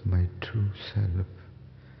village of my true self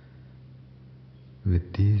with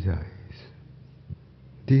these eyes.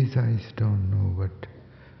 These eyes don't know what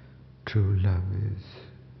true love is,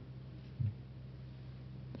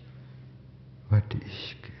 what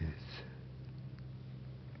ishq is.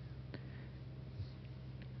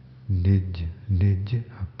 निज निज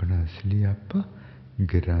अपना असली आपा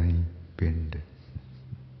गिराई पिंड।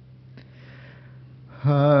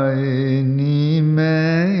 हाय नी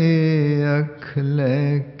मैं अख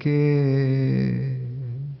लैके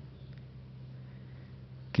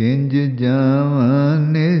किंज जावां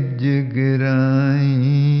निज गिराई।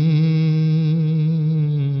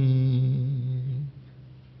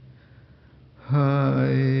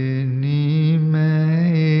 हाय नी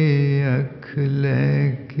मैं अख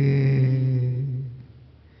लैके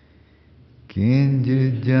किंज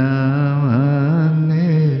जावां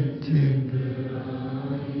निज गिराई।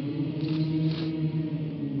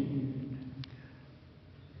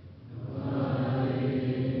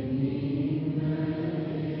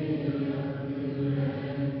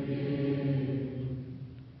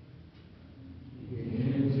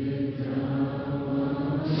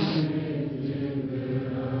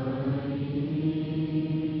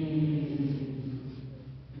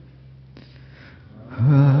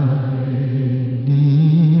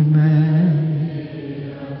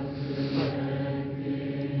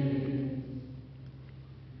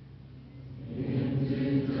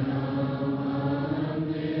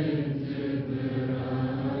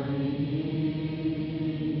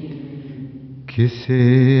 किसे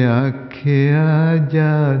आख्या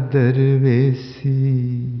जा दरवेसी,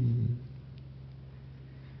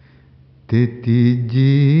 ते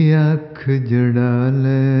तीजी अख जड़ा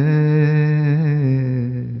ले।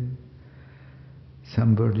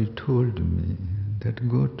 Somebody told me that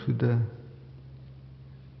go to the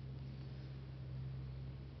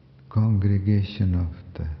congregation of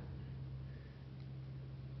the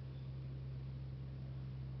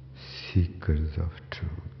seekers of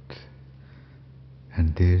truth,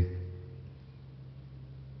 and there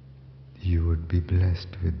you would be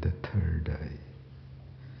blessed with the third eye.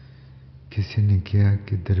 किसी ने कहा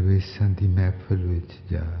कि दरवेशां दी महफिल विच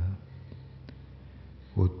जा,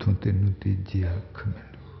 उत्थों तैनूं तीजी अख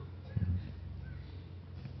मिलू।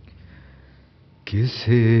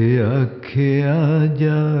 किसे आख्या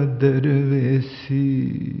जा दरवेसी,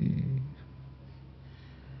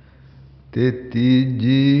 ते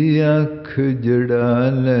तीजी अख जड़ा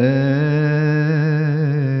ले।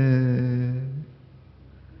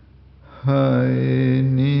 हाय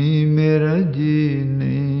नी मेरा जी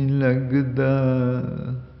नहीं लगदा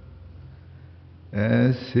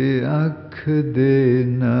ऐसे अख दे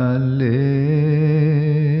नाले।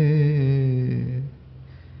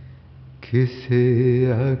 किसे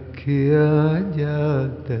आख्या जा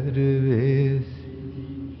दरवेसी,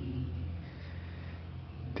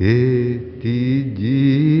 ते तीजी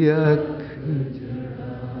अख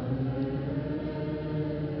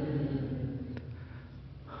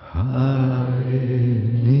हाय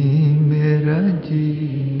नी मेरा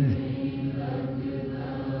नहीं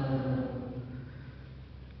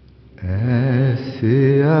ऐसे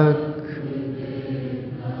अख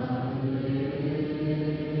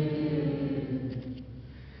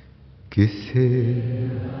किसे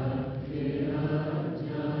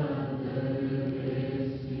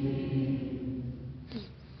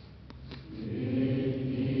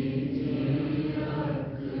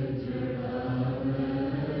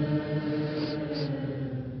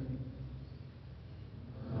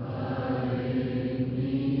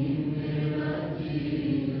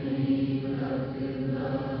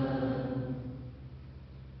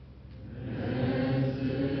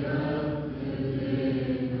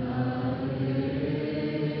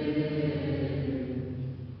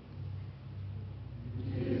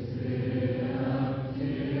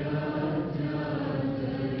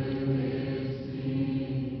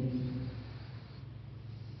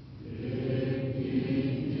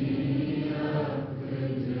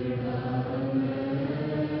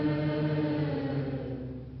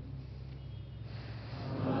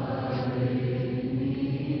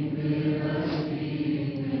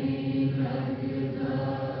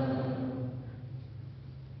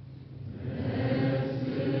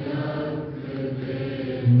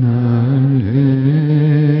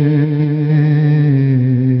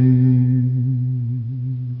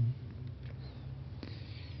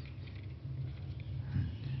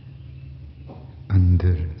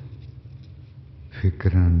अंदर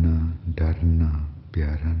फिक्राना डरना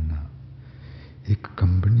प्याराना एक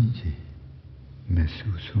कंबनी जी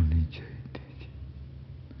महसूस होनी चाहिए जी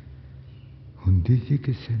होंदी जी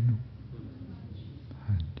किसी नूं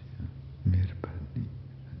हाँ जी मेहरबानी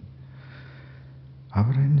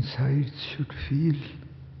our insides should feel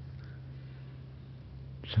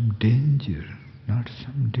some danger, not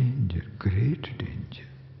some danger, great danger,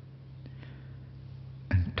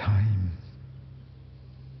 and time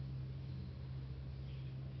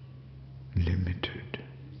limited.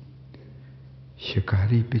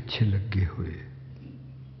 शिकारी पीछे लगे हुए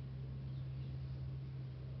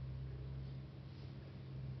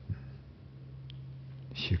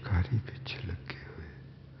शिकारी पीछे लगे हुए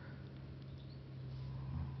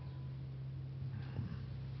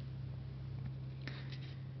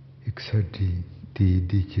एक साडी धी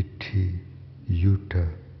दी चिट्ठी यूटा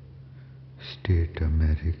स्टेट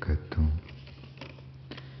अमेरिका तो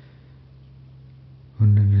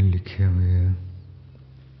उन्होंने लिखा हुआ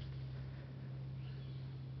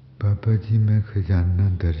बाबा जी मैं खजाना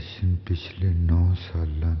दर्शन पिछले 9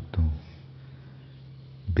 सालों तो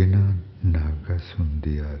बिना नागा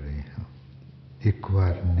सुनती आ रही हाँ एक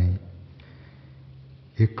बार नहीं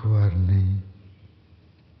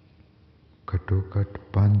घटो घट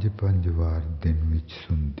 5 वार दिन विच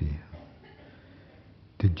सुनती हाँ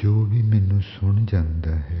ते जो भी मैनू सुन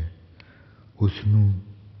जाता है उसनू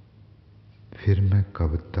फिर मैं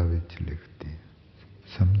कविता विच लिखती हाँ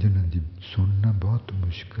समझना जी सुनना बहुत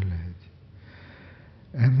मुश्किल है जी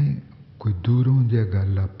एवें कोई दूरों जिहा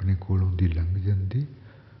गल अपने कोलों दी लंघ जाती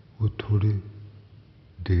वो थोड़ी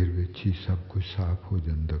देर विच ही सब कुछ साफ हो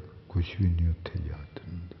जाता कुछ भी नहीं उत्थे याद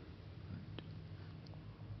रहिंदा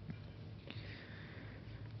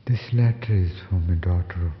This letter is from a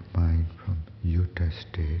daughter of mine from Utah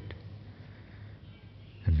State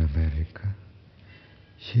in America.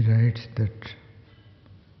 She writes that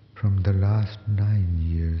from the last 9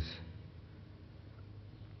 years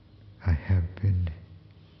I have been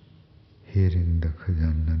hearing the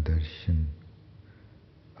Khajana Darshan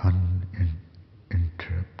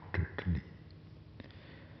uninterruptedly.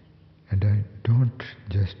 And I don't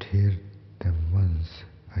just hear them once,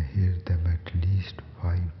 I hear them at least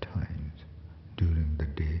 5 times during the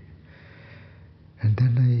day. And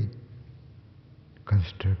then I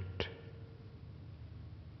construct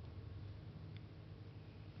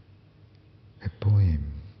a poem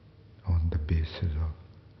on the basis of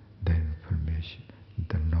the information,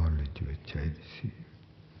 the knowledge which I receive.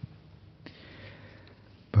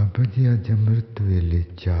 बाबा जी अज अमृत वेले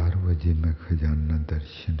 4 बजे मैं खजाना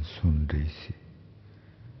दर्शन सुन रही सी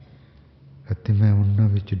अते मैं उन्हां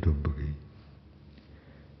विच डुब गई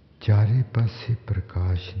चारे पासे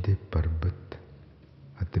प्रकाश दे पर्वत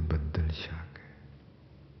अते बदल छा गए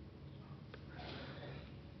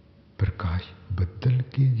प्रकाश बदल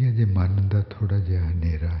की जे मन का थोड़ा जिहा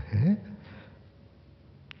हनेरा है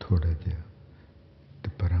थोड़ा जिहा ते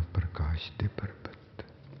परां प्रकाश दे पर्वत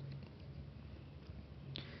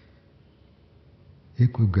ये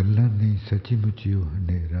कोई गल्लां नहीं सची मुची वो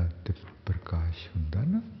हनेरा ते प्रकाश हुंदा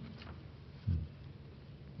ना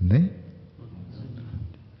नहीं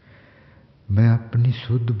मैं अपनी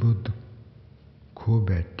सुध बुध खो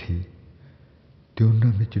बैठी ते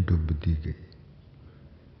उन्हां विच डुबदी गई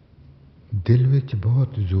दिल विच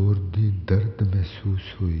बहुत जोर दी दर्द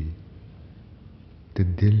महसूस हुई ते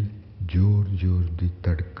दिल जोर जोर दी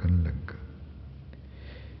धड़कन लगा।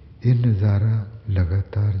 ये नज़ारा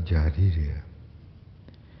लगातार जारी रहा।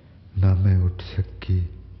 ना मैं उठ सकी,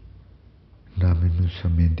 ना मैनू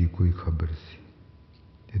समय की कोई खबर सी।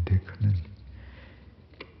 ये देखना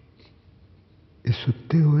ये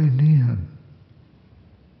सुते हुए नहीं हैं,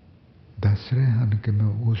 दस रहे हैं कि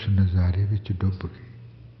मैं उस नज़ारे विच डुब गई।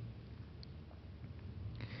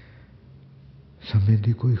 समय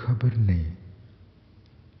की कोई खबर नहीं।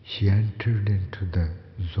 She entered into the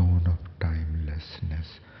zone of timelessness.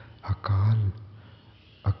 अकाल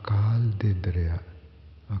अकाल दे दरिया,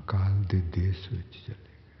 अकाल दे देश विच चले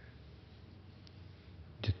गए,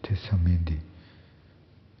 जिथे समय दी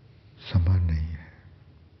समा नहीं है।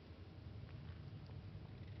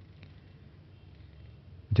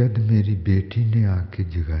 जब मेरी बेटी ने आके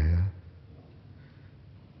जगाया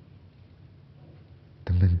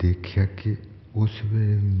तो मैं देखा कि उस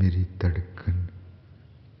वेले मेरी धड़कन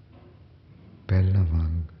पहला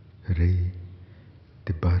वांग रही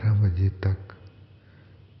ते 12 बजे तक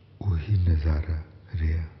वही नज़ारा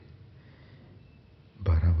रहा।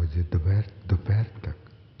 12 बजे दोपहर तक,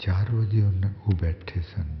 4 बजे वो बैठे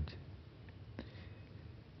सन।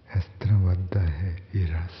 इस तरह वधदा है ये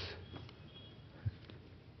रस।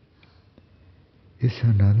 इस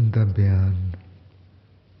आनंद का बयान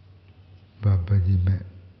बाबा जी मैं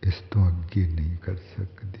इस तो अगे नहीं कर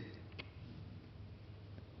सकती।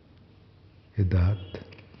 ये दात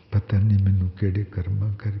पता नहीं मैनू केड़े कर्मा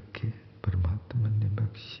करके परमात्मा ने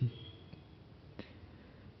बख्शी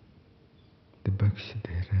ते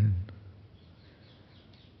बख्शदे रहन।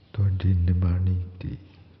 तुहाडी निमाणी दी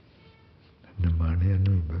निमाणियां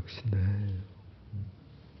नूं ही बख्शदा है।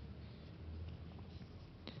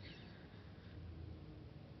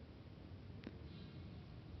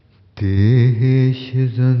 देश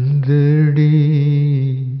ज़ंदड़ी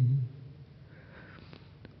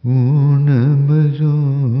ऊन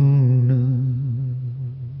मजूना,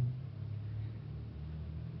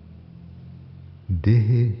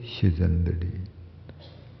 देश ज़ंदड़ी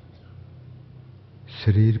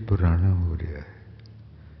शरीर पुराना हो रहा है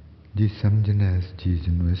जी। समझना इस चीज़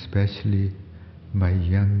में, specially my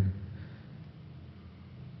young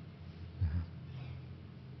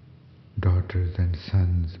daughters and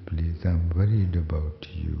sons, please, I'm worried about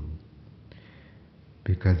you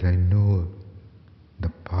because I know the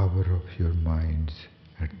power of your minds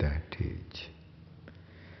at that age.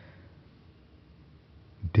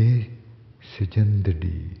 देह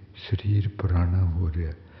सिजंदड़ी, शरीर पुराना हो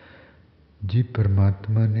रहा जी।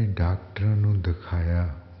 परमात्मा ने डॉक्टरों नूं दिखाया।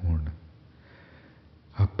 हुण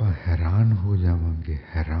आपां हैरान हो जावांगे,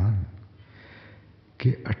 हैरान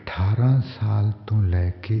कि 18 साल तो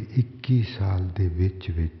लैके 21 साल दे विच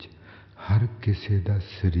विच हर किसी का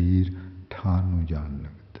शरीर ठा नूं जान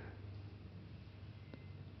लगता।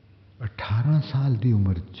 18 साल की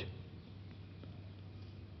उम्र च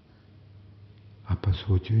आप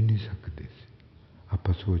सोच भी नहीं सकते।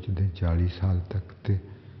 आप सोचते 40 साल तक तो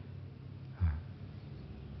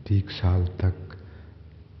 30 साल तक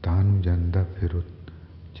तां जाता, फिर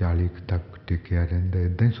 40 तक टिकया रहिंदा,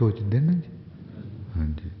 इदां ही सोचते ना जी। हाँ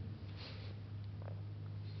जी।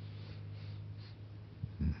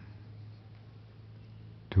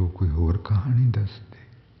 तो कोई होर कहानी दसते,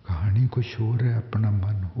 कहानी कुछ होर है, अपना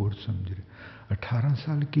मन होर समझ रहे। 18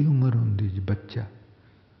 साल की उम्र होंदी जी बच्चा,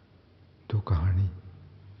 तो कहानी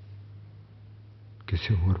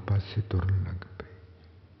किसी होर पासे तुरन लग पई।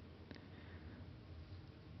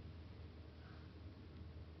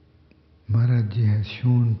 महाराज जी has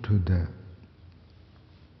shown to the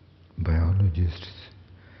biologists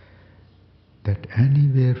that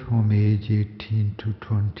anywhere from age 18 to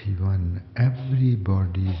 21,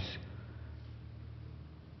 everybody's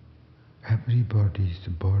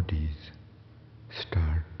bodies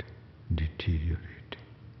start deteriorating.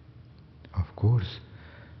 Of course,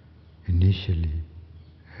 initially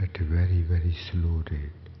at a very, very slow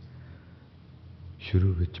rate. शुरू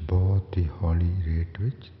विच बहुत ही हौली रेट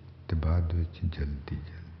विच ते बाद विच जल्दी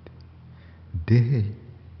जल्दी। देह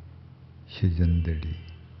शिजंदड़ी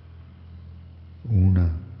ऊना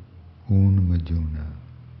ऊन मजूना।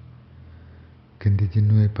 कहते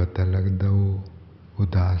जिन्हों ये पता लगता वो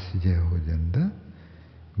उदास जिहा हो जाता।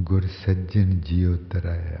 गुर सज्जन जियो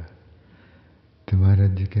तराया। तो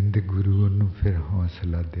महाराज जी कहते गुरु उन्होंने फिर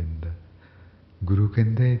हौसला देंदा। गुरु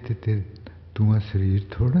कहता है ते तू शरीर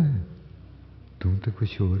थोड़ा है, तू तो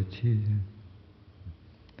कुछ और चीज़ है।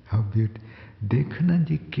 How beauty. देखना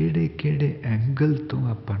जी केड़े केड़े एंगल तो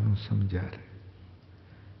आपां समझा रहे।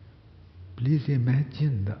 Please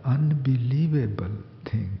imagine the unbelievable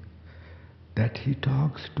thing that he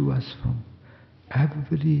talks to us from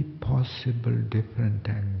every possible different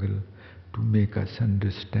angle to make us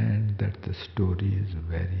understand that the story is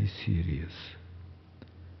very serious.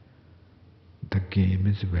 The game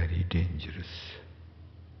is very dangerous.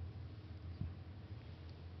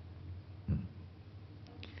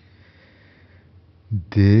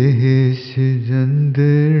 Desh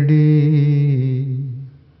jandadi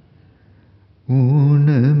un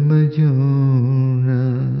majuna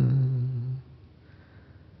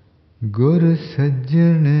gur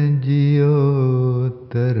sajjan jiyo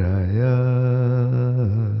taraya.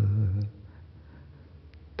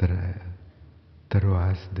 Taraya,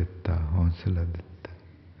 tarwas ditta, haunsla ditta.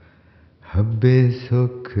 Habbe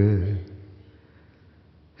sukh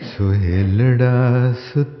ਸੁਹੇਲੜਾ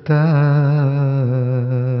ਸੁੱਤਾ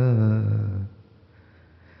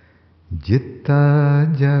ਜਿੱਤਾ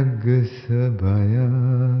ਜਗ ਸਭਾਇਆ।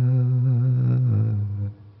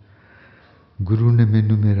 ਗੁਰੂ ਨੇ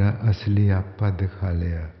ਮੈਨੂੰ ਮੇਰਾ ਅਸਲੀ ਆਪਾ ਦਿਖਾ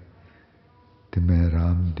ਲਿਆ ਤੇ ਮੈਂ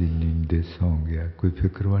ਆਰਾਮ ਦੀ ਨੀਂਦੇ ਸੌਂ ਗਿਆ। ਕੋਈ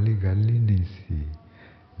ਫਿਕਰ ਵਾਲੀ ਗੱਲ ਹੀ ਨਹੀਂ ਸੀ।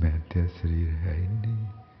 ਮੈਂ ਤੇ ਸਰੀਰ ਹੈ ਹੀ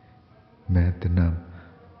ਨਹੀਂ। ਮੈਂ ਤੇ ਨਾ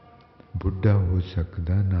बुढ़ा हो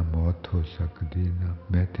सकता, ना मौत हो सकती, ना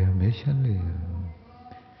मैं तो हमेशा ले।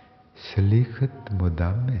 सलीखत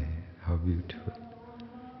मुदामे, हाउ ब्यूटीफुल।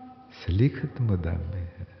 सलीखत मुदामे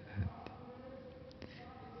है।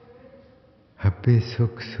 हब्बे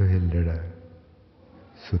सुख सुहेलड़ा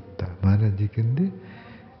सुत्ता। महाराज जी कहते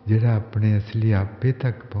जिहड़ा अपने असली आपे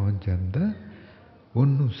तक पहुँच जाता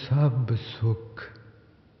उन्होंने सब सुख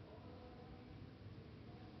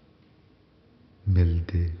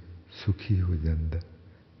मिलते, सुखी हो जाता।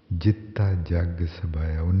 जिता जग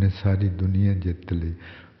सभाया, उन्हें सारी दुनिया जित ली।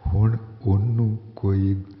 हुण उन्नू कोई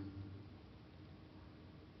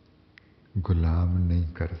गुलाम नहीं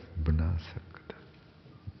कर बना सकता।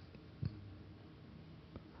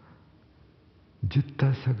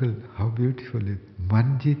 जिता सगल, हाउ ब्यूटीफुल इज।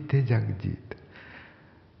 मन जीते जग जीत।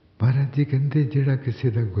 महाराज जी कहते जिहड़ा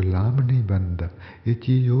किसी का गुलाम नहीं बनता, ये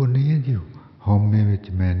चीज़ वो नहीं है जी हौमे विच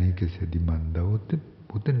मैं नहीं किसी की मनता। वो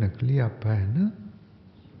तो नकली आपा है ना,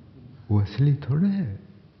 वो असली थोड़ा है।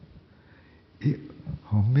 ये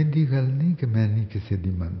हौमे की गल नहीं कि मैं नहीं किसी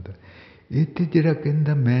की मनता। ये तो जिहड़ा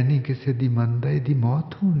कहंदा मैं नहीं किसी की मनता, इसदी मौत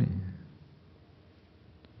होनी है।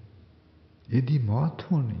 इसदी मौत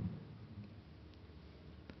होनी,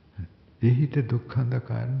 यही तो दुखों का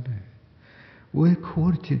कारण है। वो एक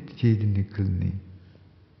होर चीज़ निकलनी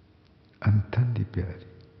अंतां दी प्यारी।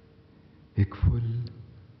 एक फुल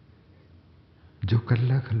जो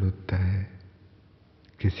कल्ला खलोता है,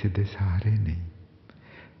 किसी दे सहारे नहीं,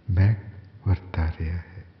 मैं वरता रहा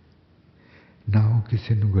है। ना वो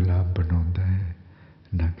किसी को गुलाम बनाता है,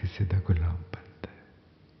 ना किसी का गुलाम बनता है।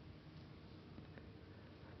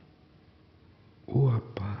 वो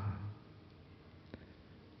आपा,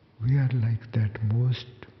 we are like that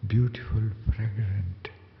most beautiful, fragrant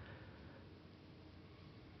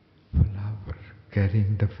flower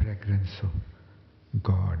carrying the fragrance of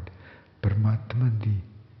God, परमात्मा दी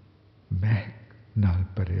महक नाल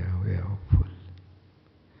भरिया होया वो फुल।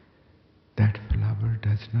 That flower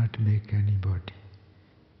does not make anybody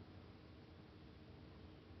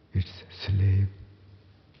its slave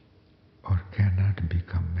or cannot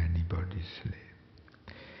become anybody's slave.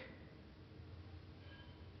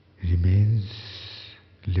 Remains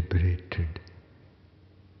liberated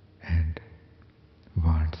and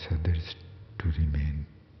wants others to remain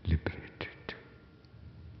liberated.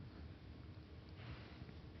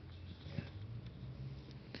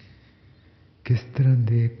 किस तरह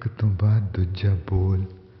दे एक तो बाद दूजा बोल,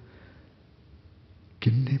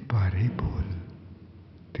 किन्ने भारे बोल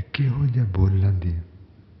ते किहो जिहा बोलां दी,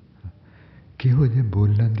 किहो जिहा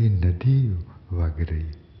बोलां दी नदी वग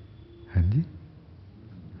रही। हाँ जी,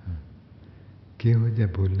 किहो जिहा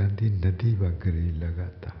बोलां दी नदी वग रही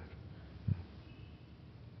लगातार।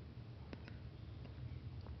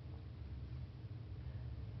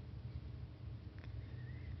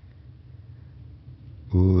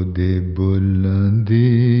 ਉਹਦੇ ਬੋਲਾਂ ਦੀ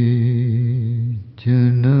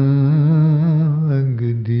ਚਨਾ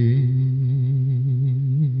ਵਗਦੀ,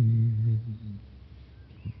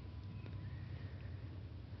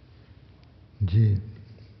 ਜੀ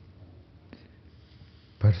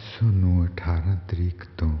परसों ਨੂੰ 18 तरीक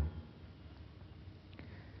तो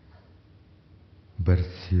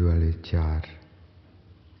बरसी वाले 4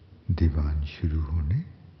 दीवान शुरू होने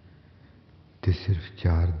ते सिर्फ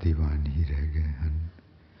 4 दीवान ही रह गए हैं।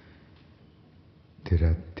 ते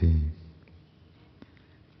राती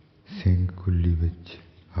सिंह कुली विच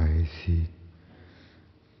आए सी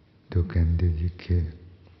तो कहंदे जी कि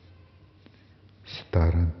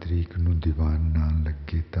 17 तरीक नूं दीवान ना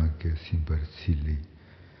लगे तां कि कि असीं बरसी लई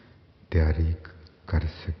ਤਿਆਰੀ कर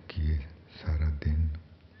ਸਕੀਏ सारा दिन।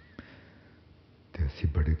 तो असीं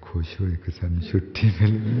बड़े खुश होए कि सानूं छुट्टी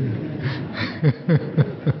मिल गई।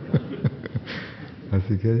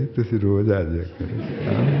 असीं कहा जी तुसीं रोज़ आ जाया करो।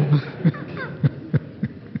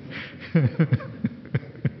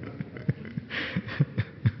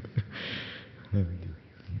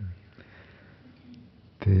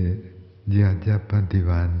 ਤੇ ਜੇ ਅੱਜ ਆਪਾਂ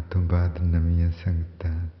ਦੀਵਾਨ ਤੋਂ ਬਾਅਦ ਨਵੀਆਂ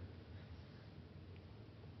ਸੰਗਤਾਂ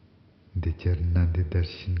ਦੇ ਚਰਨਾਂ ਦੇ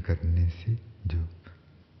ਦਰਸ਼ਨ ਕਰਨੇ ਸੀ ਜੋ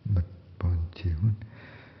ਪਹੁੰਚੇ ਹੁਣ,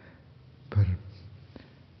 ਪਰ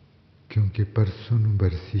ਕਿਉਂਕਿ ਪਰਸੋਂ ਨੂੰ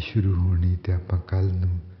ਬਰਸੀ ਸ਼ੁਰੂ ਹੋਣੀ ਤੇ ਆਪਾਂ ਕੱਲ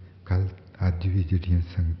ਅੱਜ ਵੀ ਜਿਹੜੀਆਂ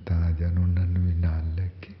ਸੰਗਤਾਂ ਆ ਜਾਣ ਉਹਨਾਂ ਨੂੰ ਵੀ ਨਾਲ ਲੈ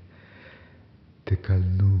ਕੇ ਤੇ ਕੱਲ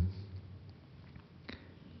ਨੂੰ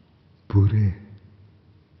ਪੂਰੇ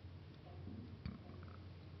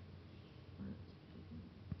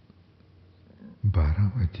 12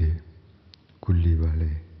 ਵਜੇ ਕੁੱਲੀ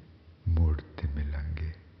ਵਾਲੇ ਮੋੜ ਤੇ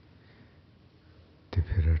ਮਿਲਾਂਗੇ ਤੇ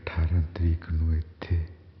ਫਿਰ 18 ਤਰੀਕ ਨੂੰ ਇੱਥੇ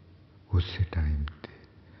ਉਸੇ ਟਾਈਮ ਤੇ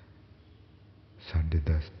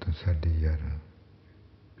 10:30 ਤੋਂ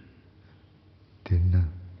 11:30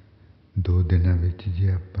 ਦੋ ਦਿਨਾਂ ਵਿੱਚ ਜੇ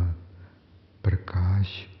ਆਪਾਂ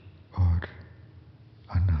ਪ੍ਰਕਾਸ਼ ਔਰ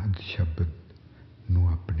ਅਨਾਦ ਸ਼ਬਦ ਨੂੰ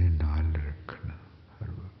ਆਪਣੇ ਨਾਲ ਰੱਖਣਾ ਹਰ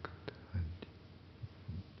ਵਕਤ। ਹਾਂਜੀ,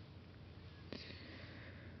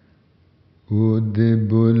 ਉਹਦੇ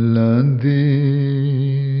ਬੋਲਾਂ ਦੇ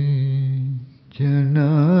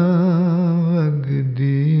ਚਨਾ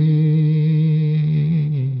ਵਗਦੀ,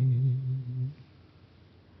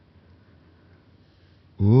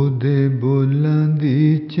 ਉਹਦੇ ਬੋਲਾਂ ਦੀ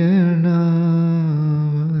ਚਨਾ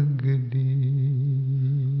ਵਗਦੀ,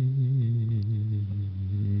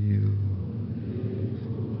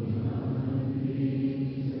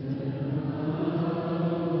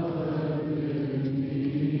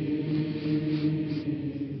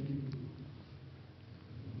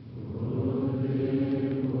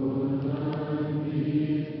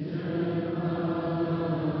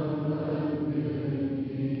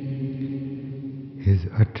 his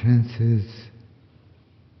utterances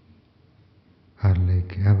are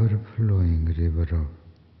like ever-flowing river of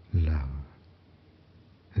love,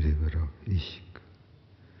 river of ishq.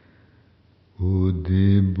 ਉਹਦੇ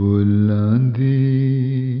ਬੋਲਾਂ ਦੀ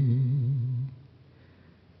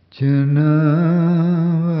ਚਨਾ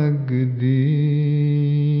ਵਗਦੀ,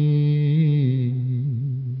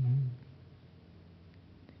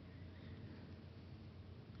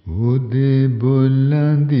 ਉਹਦੇ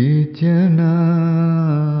ਬੋਲਾਂ ਦੀ ਚਨਾ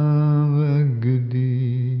ਵਗਦੀ,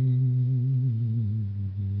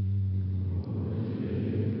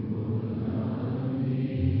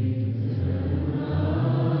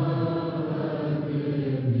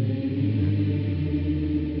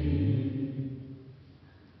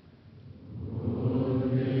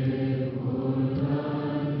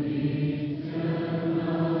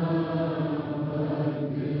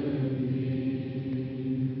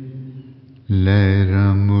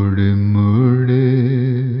 ਲਹਿਰਾਂ ਮੁੜ ਮੁੜ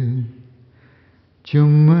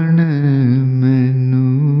ਚੁੰਮਣ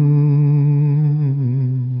ਮੈਨੂੰ।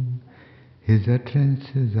 His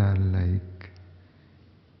utterances are like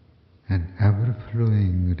an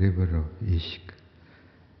ever-flowing river of ishq,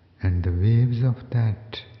 and the waves of that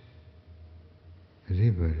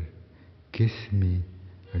river kiss me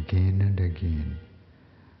again and again.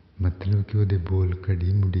 मतलब कि ਉਹਦੇ ਬੋਲ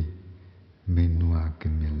ਘੜੀ ਮੁੜੀ ਮੈਨੂੰ ਆ ਕੇ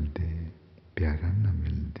ਮਿਲਦੇ, ਪਿਆਰਾ ਨਾ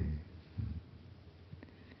ਮਿਲਦੇ।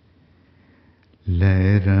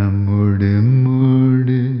 ਲਹਿਰਾਂ ਮੁੜ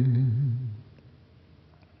ਮੁੜ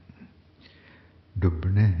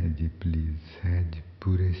ਡੁੱਬਣਾ ਹੈ ਜੀ ਪਲੀਜ਼, ਸਹਿਜ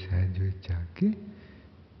ਪੂਰੇ ਸਹਿਜ ਵਿੱਚ ਆ ਕੇ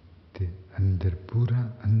ਤੇ ਅੰਦਰ ਪੂਰਾ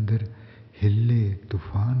ਅੰਦਰ ਹਿੱਲੇ,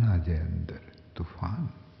 ਤੂਫਾਨ ਆ ਜਾਏ ਅੰਦਰ, ਤੂਫਾਨ।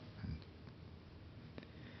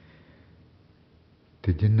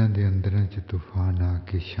 ਤੇ ਜਿਨ੍ਹਾਂ ਦੇ ਅੰਦਰਾਂ 'ਚ ਤੂਫਾਨ ਆ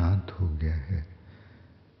ਕੇ ਸ਼ਾਂਤ ਹੋ ਗਿਆ ਹੈ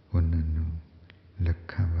ਉਹਨਾਂ ਨੂੰ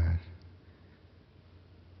ਲੱਖਾਂ ਵਾਰ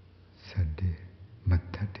ਸਾਡੇ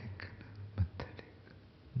ਮੱਥਾ ਟੇਕਣਾ, ਮੱਥਾ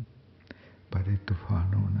ਟੇਕਣਾ। ਪਰ ਇਹ ਤੂਫਾਨ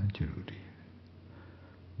ਹੋਣਾ ਜ਼ਰੂਰੀ ਹੈ।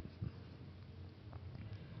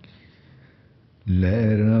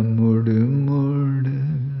 ਲਹਿਰਾਂ ਮੁੜ ਮੁੜ,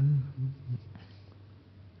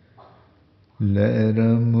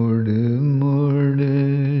 ਲਹਿਰਾਂ ਮੁੜ ਮੁੜ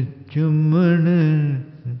ਚੁੰਮਣ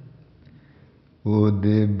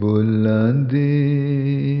ਉਹਦੇ ਬੋਲਾਂ ਦੀ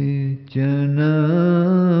ਚਨਾ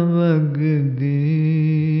ਵਗਦੀ,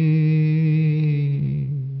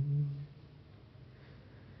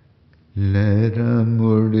 ਲਹਿਰਾਂ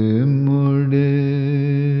ਮੁੜ ਮੁੜ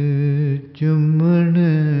ਚੁੰਮਣ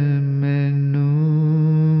ਮੈਨੂੰ,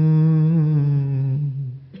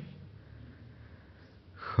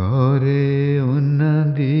 ਖੌਰੇ ਉਹਨਾਂ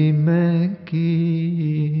ਦੀ ਮੈਂ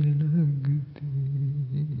ਕੀ ਲੱਗਦੀ।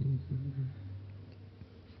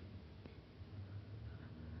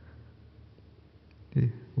 ਤੇ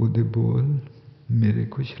ਉਹਦੇ ਬੋਲ ਮੇਰੇ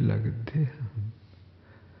ਕੁਛ ਲੱਗਦੇ ਹਨ,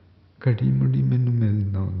 ਘੜੀ ਮੁੜੀ ਮੈਨੂੰ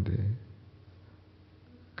ਮਿਲਣ ਆਉਂਦੇ,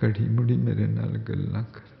 ਘੜੀ ਮੁੜੀ ਮੇਰੇ ਨਾਲ ਗੱਲਾਂ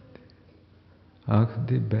ਕਰਦੇ,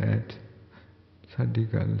 ਆਖਦੇ ਬੈਠ ਸਾਡੀ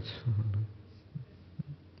ਗੱਲ ਸੁਣ।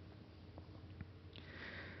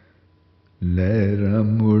 ਲਹਿਰਾਂ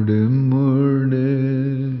ਮੁੜ